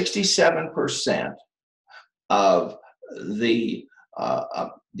 67% of the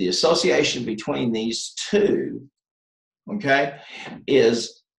association between these two, okay,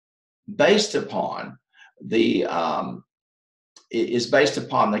 is based upon the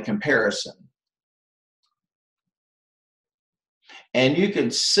comparison. And you can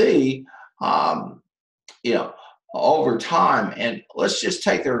see, you know, over time, and let's just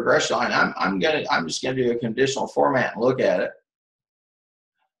take the regression line. I'm just gonna do a conditional format and look at it.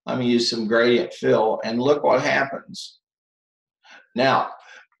 I'm gonna use some gradient fill and look what happens. Now,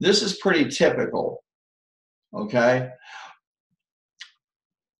 this is pretty typical, okay?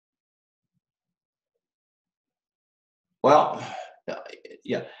 Well,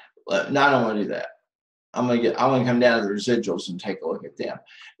 yeah, no, I don't want to do that. I'm gonna come down to the residuals and take a look at them.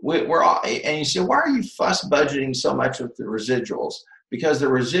 We're all, and you say, why are you fuss budgeting so much with the residuals? Because the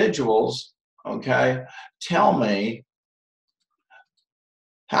residuals, okay, tell me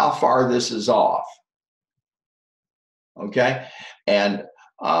how far this is off. Okay, and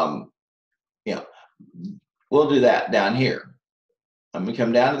you know, we'll do that down here. I'm gonna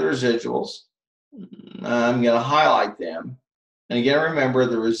come down to the residuals. I'm gonna highlight them, and again, remember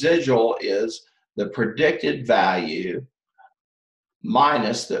the residual is the predicted value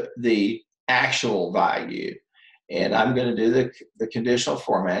minus the actual value. And I'm going to do the conditional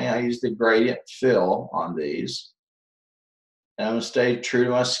formatting. I use the gradient fill on these. And I'm going to stay true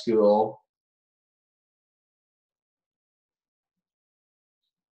to my school.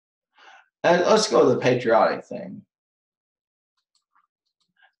 And let's go to the patriotic thing.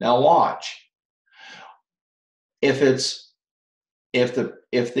 Now watch. If the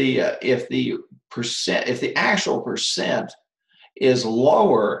actual percent is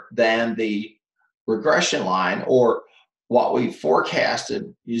lower than the regression line, or what we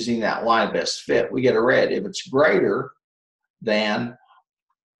forecasted using that line of best fit, we get a red. If it's greater than,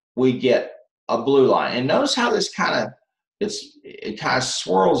 we get a blue line. And notice how this it kind of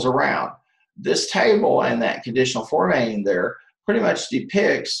swirls around. This table and that conditional formatting there pretty much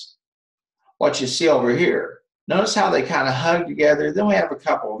depicts what you see over here. Notice how they kind of hug together. Then we have a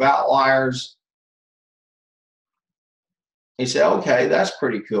couple of outliers. You say, okay, that's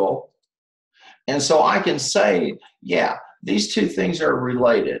pretty cool. And so I can say, yeah, these two things are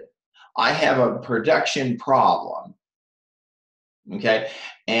related. I have a production problem, okay,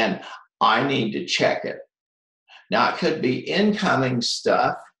 and I need to check it. Now, it could be incoming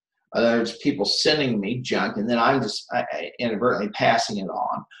stuff. There's people sending me junk, and then I'm just inadvertently passing it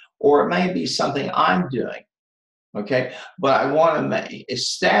on. Or it may be something I'm doing, okay? But I want to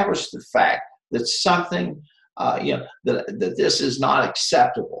establish the fact that something, you know, that this is not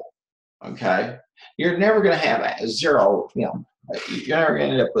acceptable, okay? You're never going to have a zero, you know, you're never going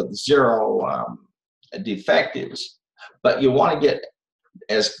to end up with zero defectives, but you want to get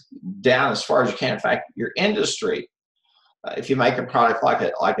as down as far as you can. In fact, your industry if you make a product like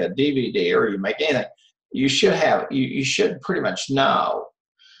a DVD or you make anything, you should pretty much know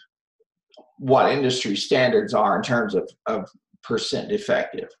what industry standards are in terms of percent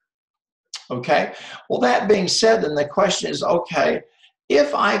defective. Okay. Well, that being said, then the question is, okay,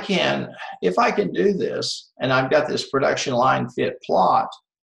 if I can do this, and I've got this production line fit plot,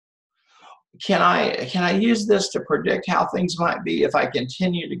 can I use this to predict how things might be if I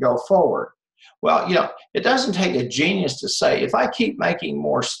continue to go forward? Well, it doesn't take a genius to say, if I keep making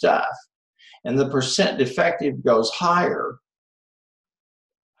more stuff and the percent defective goes higher,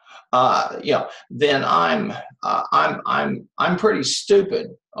 then I'm pretty stupid.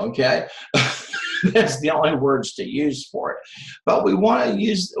 Okay, that's the only words to use for it. But we can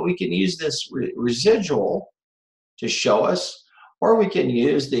use this residual to show us, or we can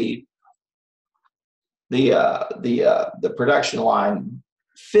use the production line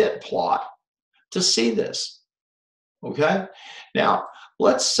fit plot to see this. Okay, now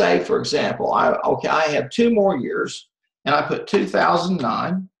let's say, for example, I have 2 more years, and I put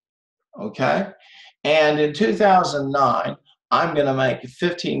 2009. Okay, and in 2009, I'm going to make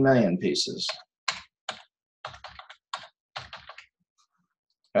 15 million pieces.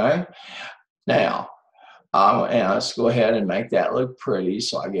 Okay, now and let's go ahead and make that look pretty,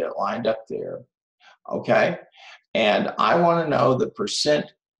 so I get it lined up there. Okay, and I want to know the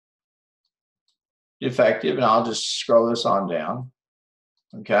percent defective, and I'll just scroll this on down.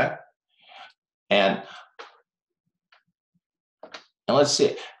 Okay, and let's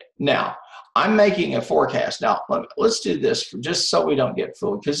see. Now, I'm making a forecast. Now, let's do this just so we don't get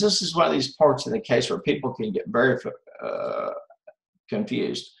fooled, because this is one of these parts in the case where people can get very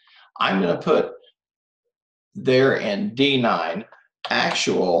confused. I'm going to put there in D9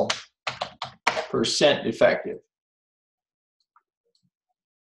 actual percent defective.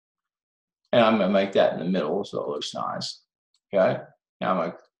 And I'm going to make that in the middle so it looks nice. Okay. Now I'm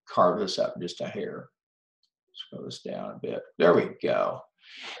going to carve this up just a hair. Scroll this down a bit. There we go.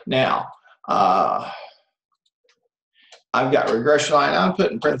 Now, I've got regression line. I'm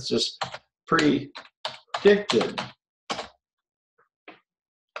putting parentheses predicted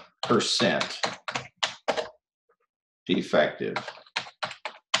percent defective.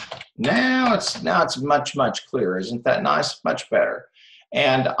 Now it's much clearer. Isn't that nice? Much better.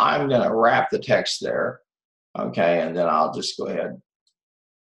 And I'm going to wrap the text there. Okay, and then I'll just go ahead.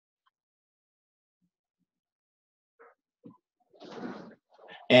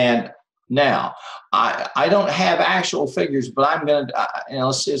 And now I don't have actual figures, but I'm going to,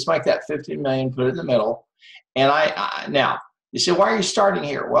 let's make that 15 million, put it in the middle. And now you say, why are you starting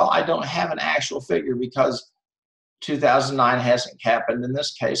here? Well, I don't have an actual figure because 2009 hasn't happened in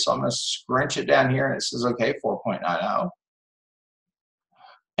this case. So I'm going to scrunch it down here and it says, okay, 4.90.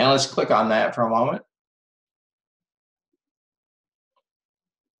 And let's click on that for a moment.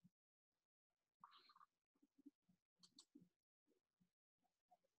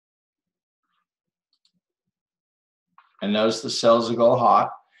 And notice the cells will go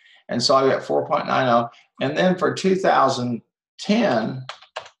hot. And so I got 4.90. And then for 2010,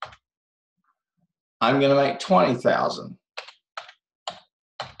 I'm going to make 20,000.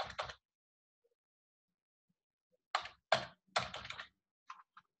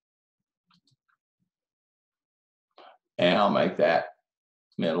 And I'll make that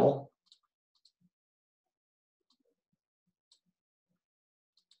middle.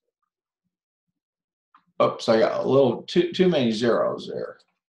 Oops, I got a little too many zeros there.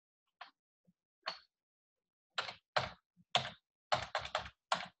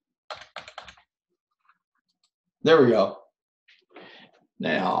 There we go.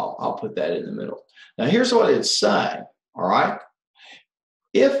 Now I'll put that in the middle. Now here's what it's saying, all right?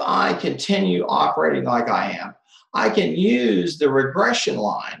 If I continue operating like I am, I can use the regression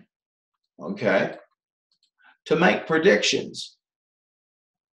line, okay, to make predictions.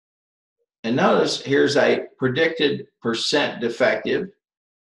 And notice here's a predicted percent defective.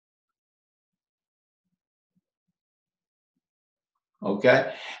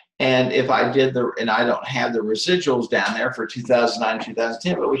 Okay. And if I did and I don't have the residuals down there for 2009,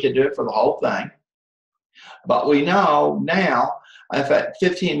 2010, but we could do it for the whole thing. But we know now, if at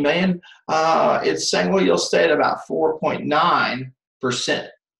 15 million, it's saying, well, you'll stay at about 4.9%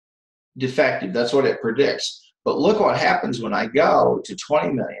 defective. That's what it predicts. But look what happens when I go to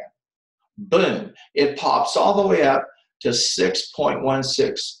 20 million. Boom, it pops all the way up to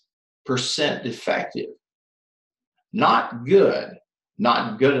 6.16% defective. Not good,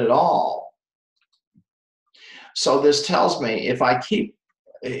 not good at all. So this tells me if I keep,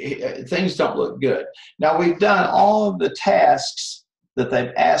 things don't look good. Now we've done all of the tasks that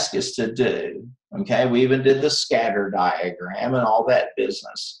they've asked us to do. Okay, we even did the scatter diagram and all that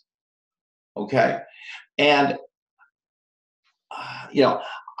business. Okay, and you know,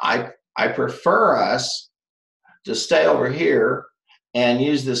 I prefer us to stay over here and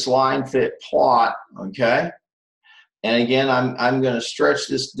use this line fit plot. Okay, and again, I'm going to stretch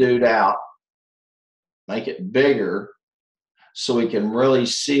this dude out, make it bigger, so we can really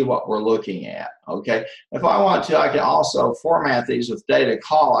see what we're looking at. Okay, if I want to, I can also format these with data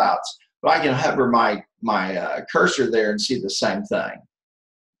callouts, but I can hover my cursor there and see the same thing.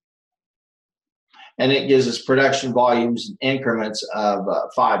 And it gives us production volumes in increments of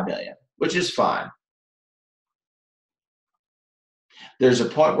 5 million, which is fine. There's a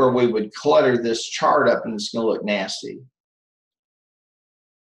point where we would clutter this chart up and it's going to look nasty.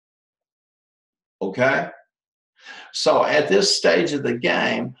 Okay? So at this stage of the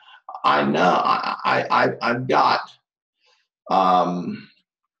game, I know I've got,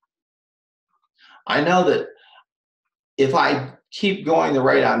 I know that if I keep going the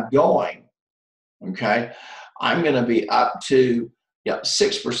rate I'm going, okay, I'm going to be up to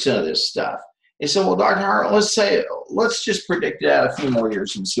 6% of this stuff. And so, well, Dr. Hart, let's just predict it out a few more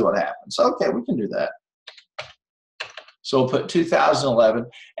years and see what happens. Okay, we can do that. So we'll put 2011,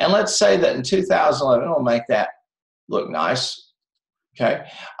 and let's say that in 2011, we'll make that look nice. Okay,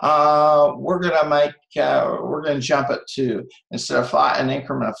 we're going to jump it to, instead of an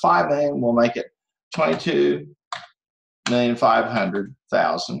increment of 5 million, we'll make it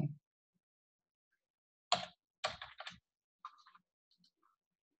 22,500,000.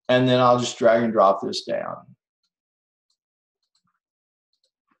 And then I'll just drag and drop this down.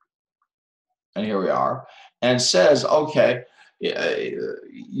 And here we are. And it says, okay,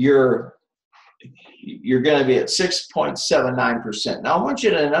 you're going to be at 6.79%. Now I want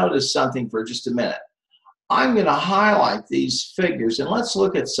you to notice something for just a minute. I'm going to highlight these figures and let's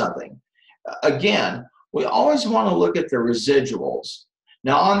look at something. Again, we always want to look at the residuals.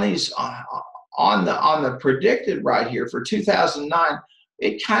 Now on these, on the predicted right here for 2009,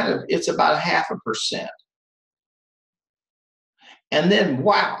 it's about 0.5%. And then,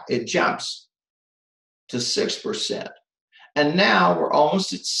 wow, it jumps to 6%. And now we're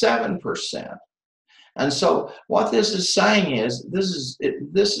almost at 7%. And so what this is saying is, this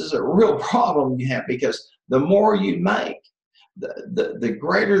is a real problem you have, because the more you make, the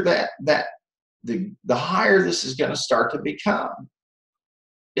greater the higher this is going to start to become.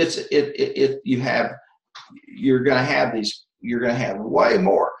 You're going to have way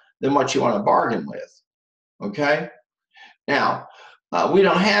more than what you want to bargain with. Okay. Now, we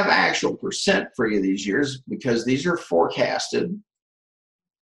don't have actual percent for you these years because these are forecasted.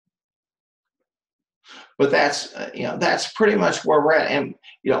 But that's that's pretty much where we're at, and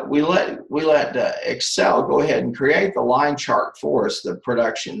we let Excel go ahead and create the line chart for us, the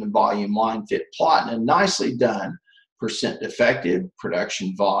production and volume line fit plot, and nicely done. Percent effective,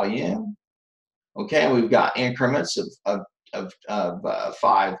 production volume. Okay, and we've got increments of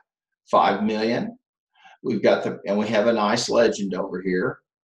 5 million. We've got and we have a nice legend over here.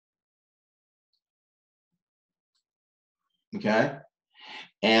 Okay.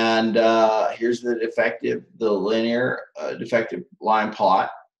 And here's the linear defective line plot.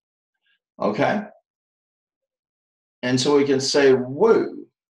 Okay. And so we can say, woo.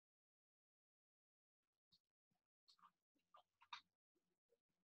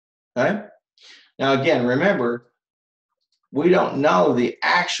 Okay. Now, again, remember, we don't know the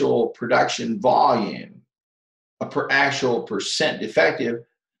actual production volume, actual percent defective,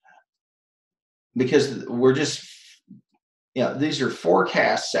 because we're just, these are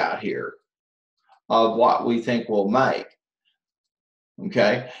forecasts out here of what we think we'll make.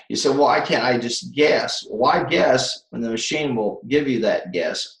 Okay. You say, well, why can't I just guess? Well, why guess when the machine will give you that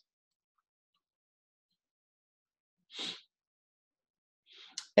guess?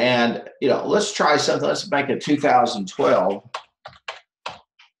 And, let's try something. Let's make it 2012.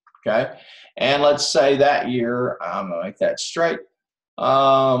 Okay. And let's say that year, I'm going to make that straight.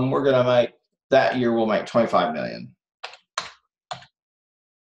 We're going to make that year, we'll make 25 million.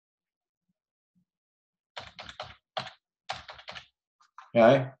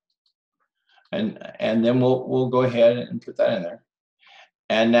 Okay. And then we'll go ahead and put that in there.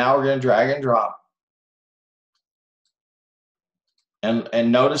 And now we're going to drag and drop.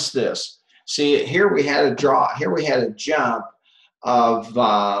 And notice this. See, here we had a drop. Here we had a jump of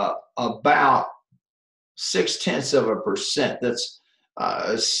about 0.6%. That's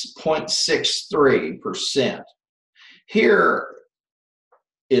 0.63%. Here,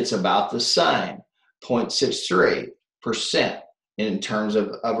 it's about the same, 0.63% in terms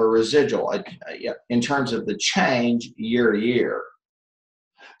of a residual, in terms of the change year to year.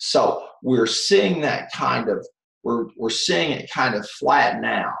 So we're seeing that kind of, we're seeing it kind of flatten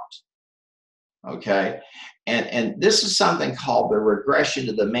out. Okay. And this is something called the regression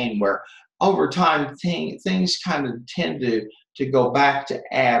to the mean, where over time things kind of tend to go back to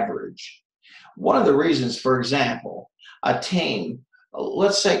average. One of the reasons, for example, a team,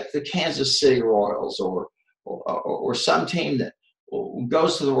 let's say the Kansas City Royals or some team that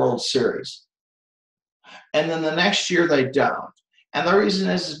goes to the World Series, and then the next year they don't. And the reason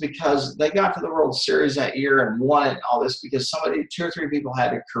is because they got to the World Series that year and won it and all this because somebody, two or three people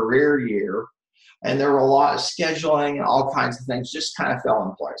had a career year, and there were a lot of scheduling and all kinds of things just kind of fell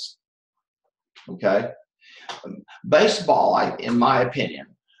in place. Okay. Baseball, in my opinion,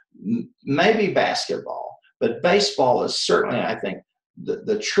 maybe basketball, but baseball is certainly, I think,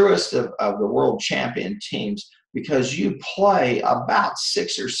 the truest of the world champion teams, because you play about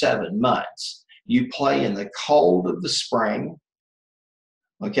 6 or 7 months. You play in the cold of the spring.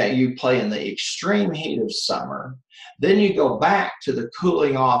 Okay, you play in the extreme heat of summer. Then you go back to the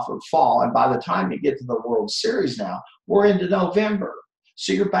cooling off of fall. And by the time you get to the World Series now, we're into November.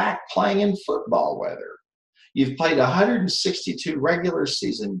 So you're back playing in football weather. You've played 162 regular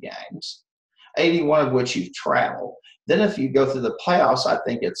season games, 81 of which you've traveled. Then if you go through the playoffs, I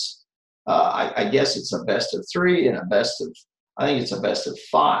think it's, I guess it's a best of 3 and I think it's a best of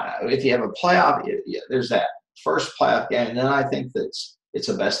 5. If you have a playoff, there's that first playoff game. And then I think it's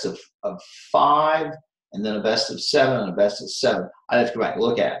a best of 5, and then a best of 7, and a best of 7. I'd have to go back and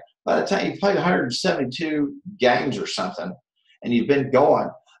look at it. By the time you've played 172 games or something, and you've been going,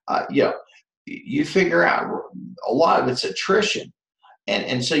 you figure out a lot of it's attrition.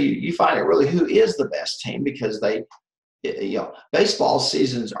 And so you find out really who is the best team, because baseball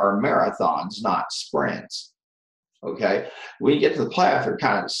seasons are marathons, not sprints. Okay. When you get to the playoff, they're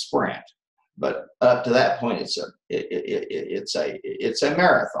kind of a sprint. But up to that point, it's a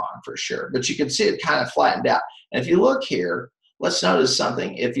marathon for sure. But you can see it kind of flattened out. And if you look here, let's notice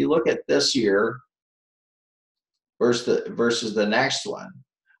something. If you look at this year versus the next one,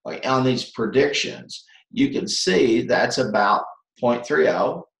 like on these predictions, you can see that's about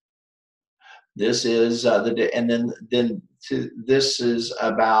 0.30. This is and then this is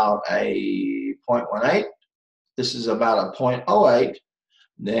about a 0.18. This is about a 0.08.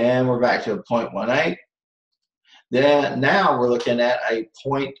 Then we're back to a 0.18. Then now we're looking at a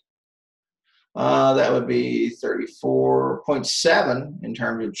that would be 34.7 in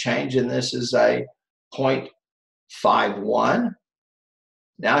terms of change, and this is a 0.51.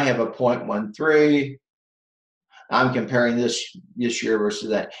 Now I have a 0.13. I'm comparing this year versus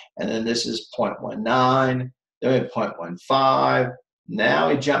that, and then this is 0.19. Then we have 0.15. Now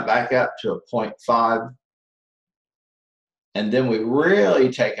we jump back up to a 0.5. And then we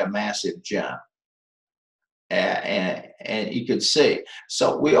really take a massive jump, and you could see.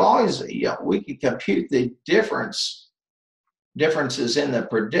 So we always, we can compute the differences in the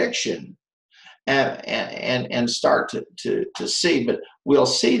prediction, and start to see. But we'll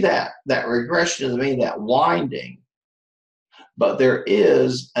see that regression to the mean, that winding. But there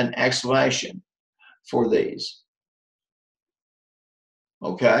is an explanation for these.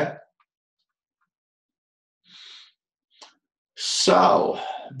 Okay. So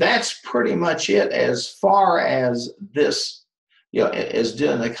that's pretty much it as far as this, is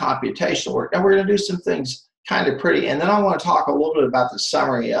doing the computational work. And we're going to do some things kind of pretty, and then I want to talk a little bit about the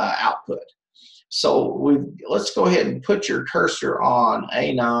summary output. So let's go ahead and put your cursor on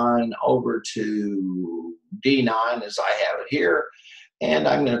A9 over to D9 as I have it here, and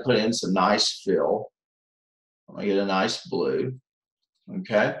I'm going to put in some nice fill. I'm going to get a nice blue,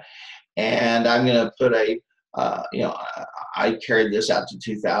 okay, and I'm going to put a I carried this out to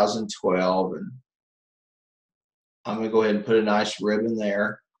 2012, and I'm going to go ahead and put a nice ribbon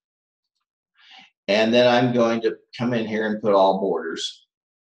there. And then I'm going to come in here and put all borders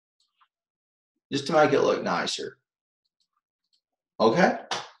just to make it look nicer. Okay,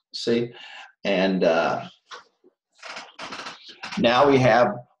 see? And now we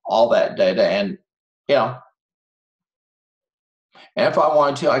have all that data, and and if I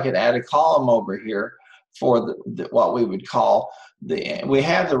wanted to, I could add a column over here for what we would call we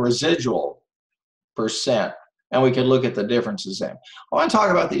have the residual percent, and we could look at the differences there. I want to talk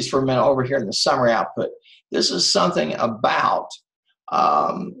about these for a minute over here in the summary output. This is something about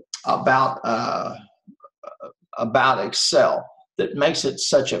Excel that makes it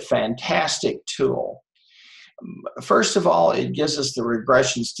such a fantastic tool. First of all, it gives us the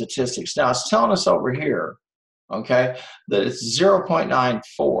regression statistics. Now it's telling us over here, okay, that it's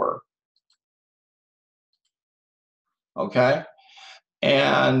 0.94. Okay,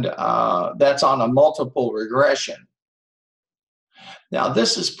 and that's on a multiple regression. Now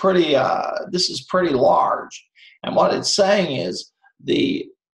this is pretty large, and what it's saying is the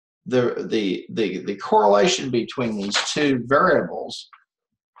correlation between these two variables,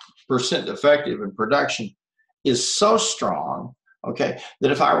 percent effective and production, is so strong, okay,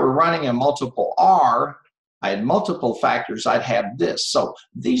 that if I were running a multiple R, I had multiple factors, I'd have this. So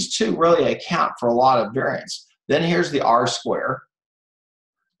these two really account for a lot of variance. Then here's the R square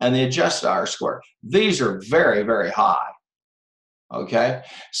and the adjusted R square. These are very, very high, okay?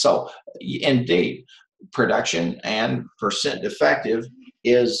 So indeed, production and percent effective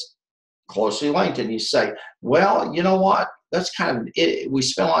is closely linked. And you say, well, you know what? That's kind of it. We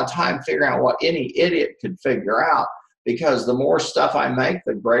spend a lot of time figuring out what any idiot could figure out, because the more stuff I make,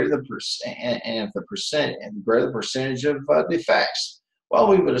 the greater the percent, and if the percent, and the greater the percentage of defects. Well,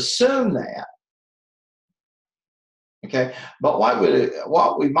 we would assume that. Okay, but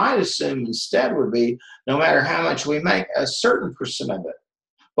what we might assume instead would be, no matter how much we make, a certain percent of it.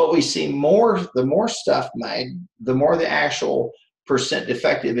 But we see the more stuff made, the more the actual percent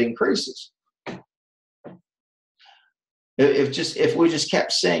defective increases. If we just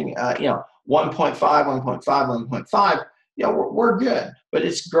kept saying, you know, 1.5, 1.5, 1.5, you know, we're good, but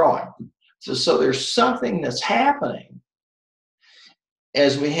it's growing. So there's something that's happening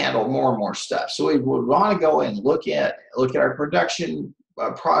as we handle more and more stuff. So we would want to go and look at our production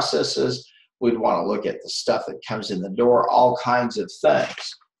processes. We'd want to look at the stuff that comes in the door, all kinds of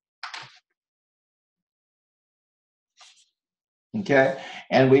things. Okay,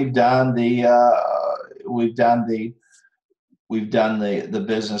 and we've done the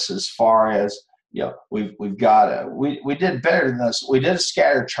business as far as, you know, we did better than this. We did a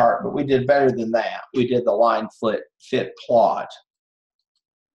scatter chart, but we did better than that. We did the line fit plot.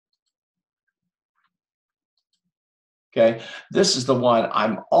 Okay, this is the one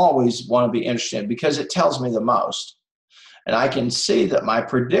I'm always want to be interested in because it tells me the most, and I can see that my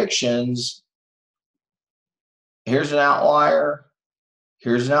predictions. Here's an outlier.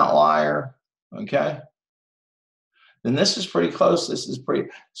 Here's an outlier. Okay. Then this is pretty close. This is pretty,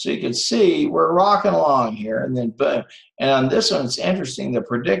 so you can see we're rocking along here, and then boom. And on this one, it's interesting. The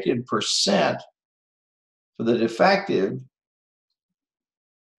predicted percent for the defective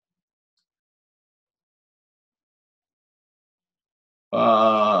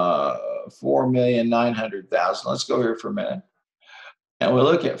 $4,900,000. Let's go here for a minute, and we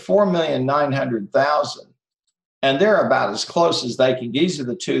look at 4,900,000, and they're about as close as they can. These are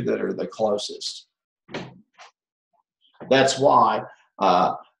the two that are the closest. That's why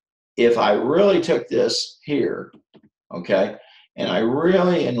if I really took this here, okay, and I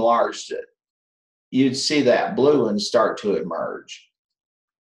really enlarged it, you'd see that blue one start to emerge.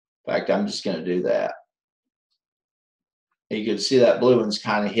 In fact, I'm just going to do that. You can see that blue one's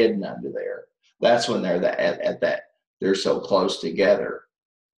kind of hidden under there. That's when they're they're so close together.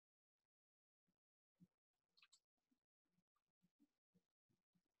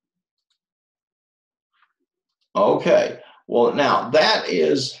 Okay, well now that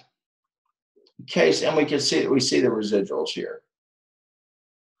is the case, and we can see that we see the residuals here.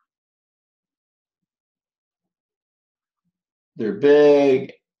 They're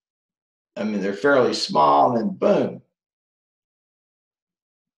big. I mean, they're fairly small, and then boom.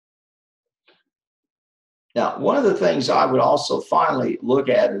 Now, one of the things I would also finally look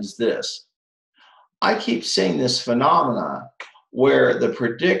at is this. I keep seeing this phenomena where the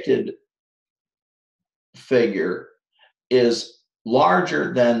predicted figure is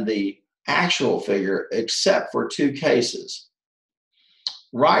larger than the actual figure, except for two cases.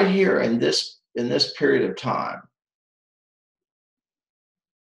 Right here in this period of time.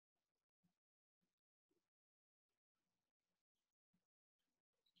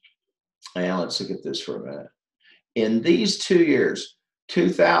 And let's look at this for a minute. In these 2 years,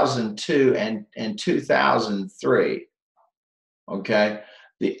 2002 and 2003, okay,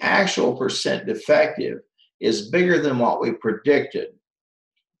 the actual percent defective is bigger than what we predicted,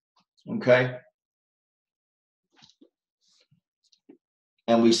 okay?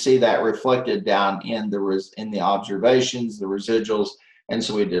 And we see that reflected down in the observations, the residuals, and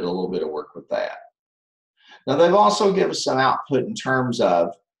so we did a little bit of work with that. Now, they've also given us some output in terms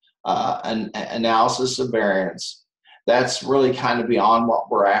of an analysis of variance. That's really kind of beyond what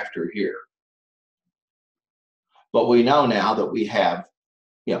we're after here. But we know now that we have,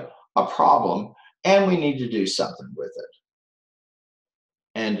 you know, a problem, and we need to do something with it.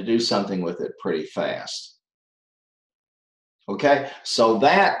 And to do something with it pretty fast. Okay, so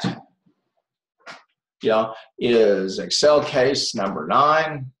that, you know, is Excel case number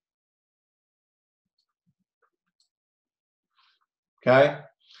 9. Okay,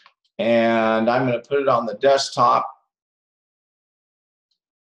 and I'm going to put it on the desktop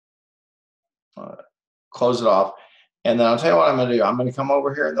Close it off. And then I'll tell you what I'm going to do. I'm going to come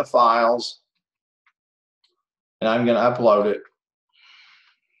over here in the files, and I'm going to upload it.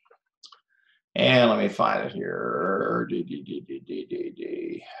 And let me find it here. In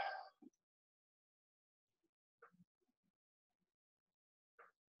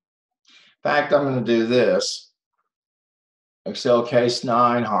fact, I'm going to do this. Excel case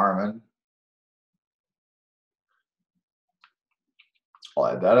 9, Harmon. I'll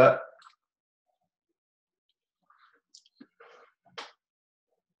add that up.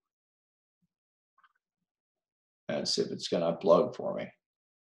 And see if it's going to upload for me.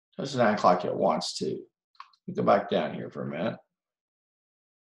 Doesn't act like it wants to. Go back down here for a minute.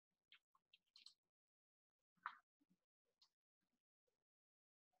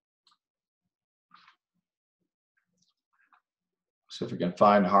 See if we can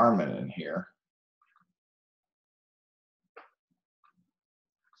find Harmon in here.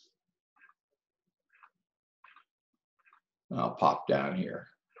 I'll pop down here.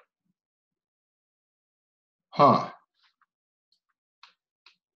 Huh.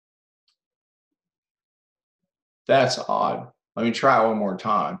 That's odd. Let me try it one more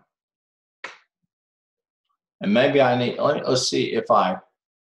time. And maybe I need, let's see if I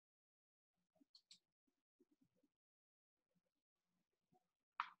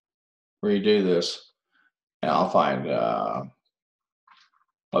redo this. And I'll find,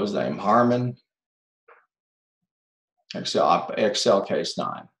 what was the name? Harmon. Excel case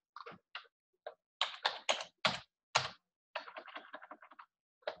 9.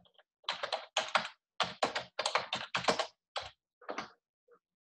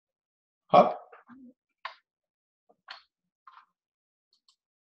 Hup.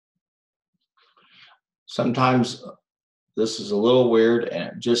 Sometimes this is a little weird and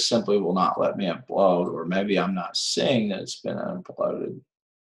it just simply will not let me upload, or maybe I'm not seeing that it's been uploaded.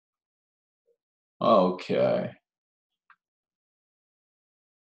 Okay.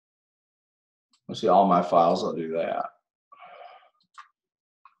 Let's see all my files. I'll do that.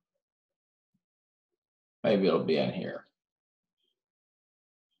 Maybe it'll be in here.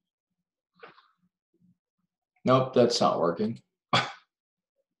 Nope, that's not working.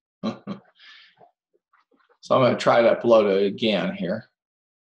 So I'm going to try to upload it again here.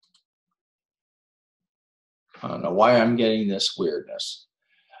 I don't know why I'm getting this weirdness.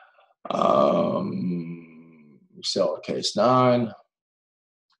 Excel case 9.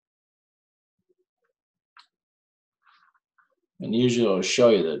 And usually it'll show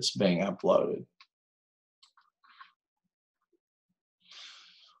you that it's being uploaded.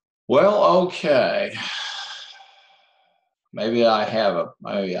 Well, okay. Maybe I have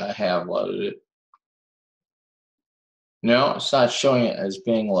loaded it. No, it's not showing it as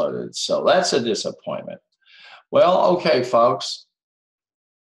being loaded. So that's a disappointment. Well, okay, folks.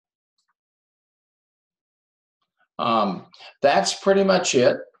 That's pretty much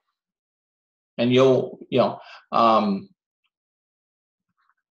it. And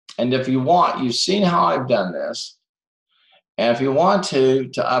and if you want, you've seen how I've done this. And if you want to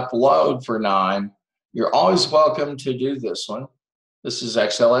upload for 9, you're always welcome to do this one. This is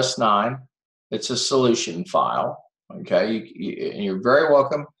XLS9. It's a solution file. Okay, you're very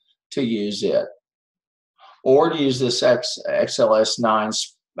welcome to use it, or to use this XLS9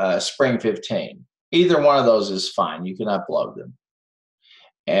 Spring 15. Either one of those is fine. You can upload them,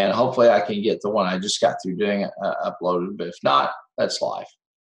 and hopefully I can get the one I just got through doing uploaded. But if not, that's life.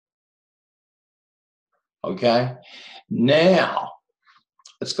 Okay, now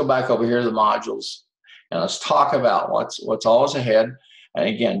let's go back over here to the modules, and let's talk about what's always ahead. And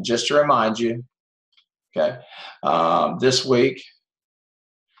again, just to remind you, okay, this week,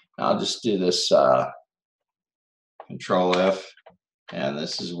 I'll just do this Control F, and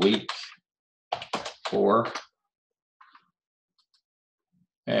this is week 4.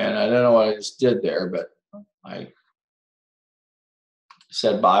 And I don't know what I just did there, but I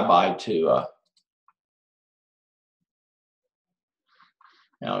said bye-bye to,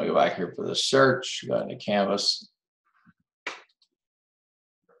 now we go back here for the search, go into Canvas.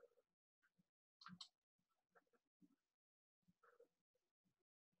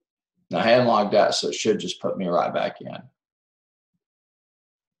 Now I hadn't logged out, so it should just put me right back in.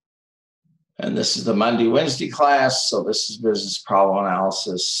 And this is the Monday, Wednesday class. So this is Business Problem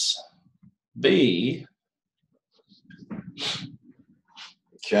Analysis B.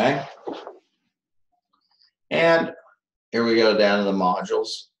 Okay. And here we go down to the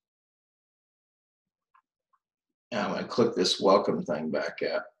modules. And I'm going to click this welcome thing back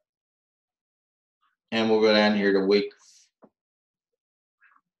up. And we'll go down here to week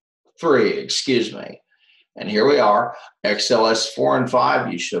 3, excuse me. And here we are, XLS 4 and 5,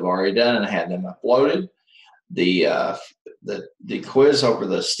 you should have already done and had them uploaded. The quiz over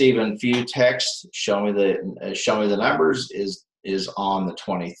the Stephen Few text, show me the numbers, is on the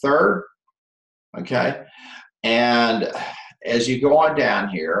 23rd. Okay, and as you go on down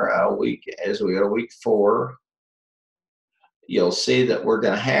here, as we go to week 4, you'll see that we're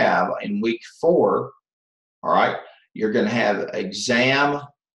going to have in week 4, all right, you're going to have exam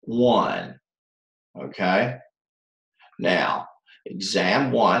 1. Okay, now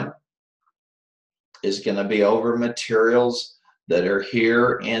exam 1 is going to be over materials that are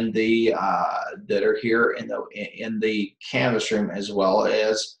here in the Canvas room, as well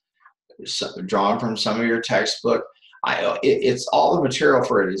as drawn from some of your textbook. It's all the material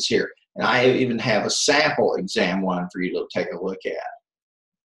for it is here, and I even have a sample exam 1 for you to take a look at,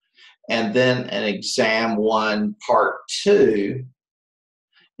 and then an exam 1 part 2.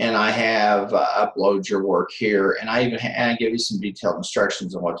 And I have upload your work here, and I give you some detailed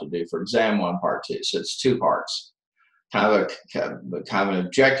instructions on what to do for exam 1 part 2. So it's 2 parts, kind of an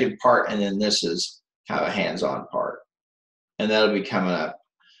objective part, and then this is kind of a hands-on part, and that'll be coming up.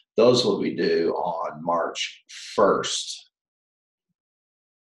 Those will be due on March 1st,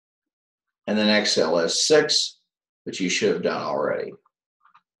 and then XLS 6, which you should have done already.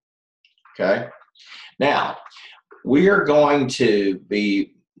 Okay, now we are going to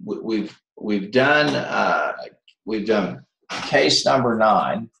be. We've done case number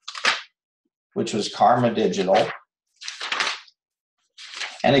 9, which was Karma Digital.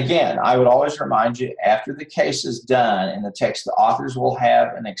 And again, I would always remind you, after the case is done in the text, the authors will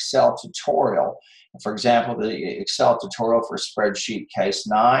have an Excel tutorial. For example, the Excel tutorial for spreadsheet case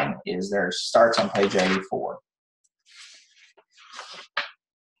 9 starts on page 84.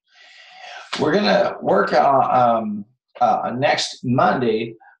 We're going to work on next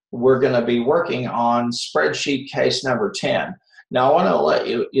Monday. We're going to be working on spreadsheet case number 10. Now, I want to let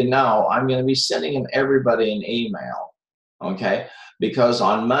you know I'm going to be sending everybody an email, okay? Because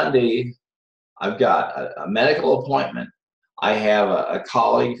on Monday, I've got a medical appointment. I have a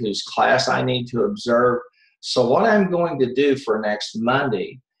colleague whose class I need to observe. So what I'm going to do for next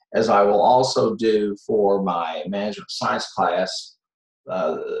Monday, as I will also do for my management science class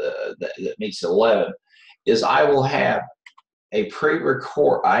that meets at 11, is I will have a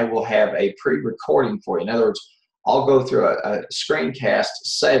pre-recording for you. In other words, I'll go through a screencast,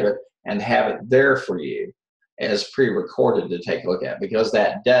 save it, and have it there for you as pre-recorded to take a look at, because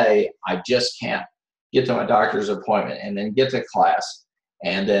that day I just can't get to my doctor's appointment and then get to class,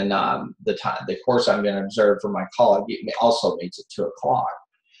 and then the course I'm going to observe for my colleague also meets at 2 o'clock.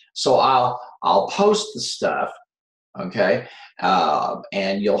 So I'll post the stuff, okay,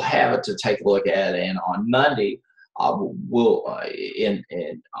 and you'll have it to take a look at. And on Monday, I will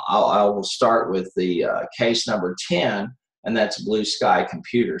start with the case number 10, and that's Blue Sky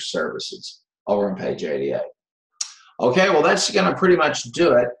Computer Services over on page 88. Okay, well, that's going to pretty much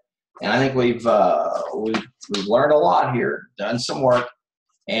do it, and I think we've learned a lot here, done some work,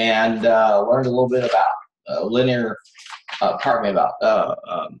 and learned a little bit about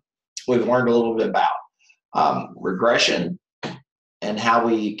we've learned a little bit about regression, and how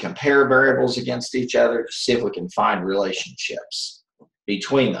we compare variables against each other to see if we can find relationships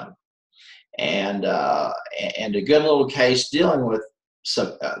between them, and a good little case dealing with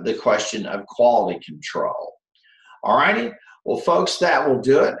the question of quality control. All righty, well, folks, that will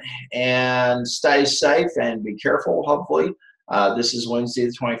do it, and stay safe and be careful. Hopefully, this is Wednesday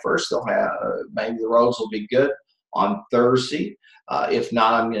the 21st. They'll have maybe the roads will be good on Thursday. If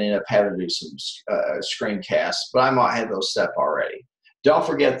not, I'm going to end up having to do some screencasts, but I might have those set up already. Don't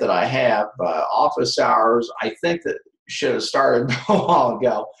forget that I have office hours, I think, that should have started a while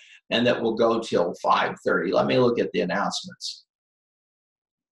ago, and that will go till 5:30. Let me look at the announcements.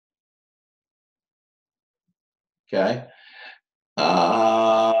 Okay.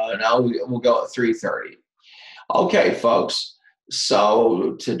 No, we'll go at 3:30. Okay, folks.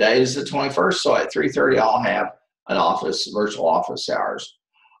 So today's the 21st, so at 3:30 I'll have an virtual office hours.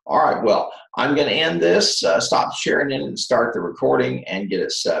 All right, well, I'm going to end this, stop sharing it, and start the recording and get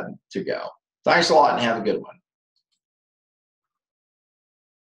it set to go. Thanks a lot, and have a good one.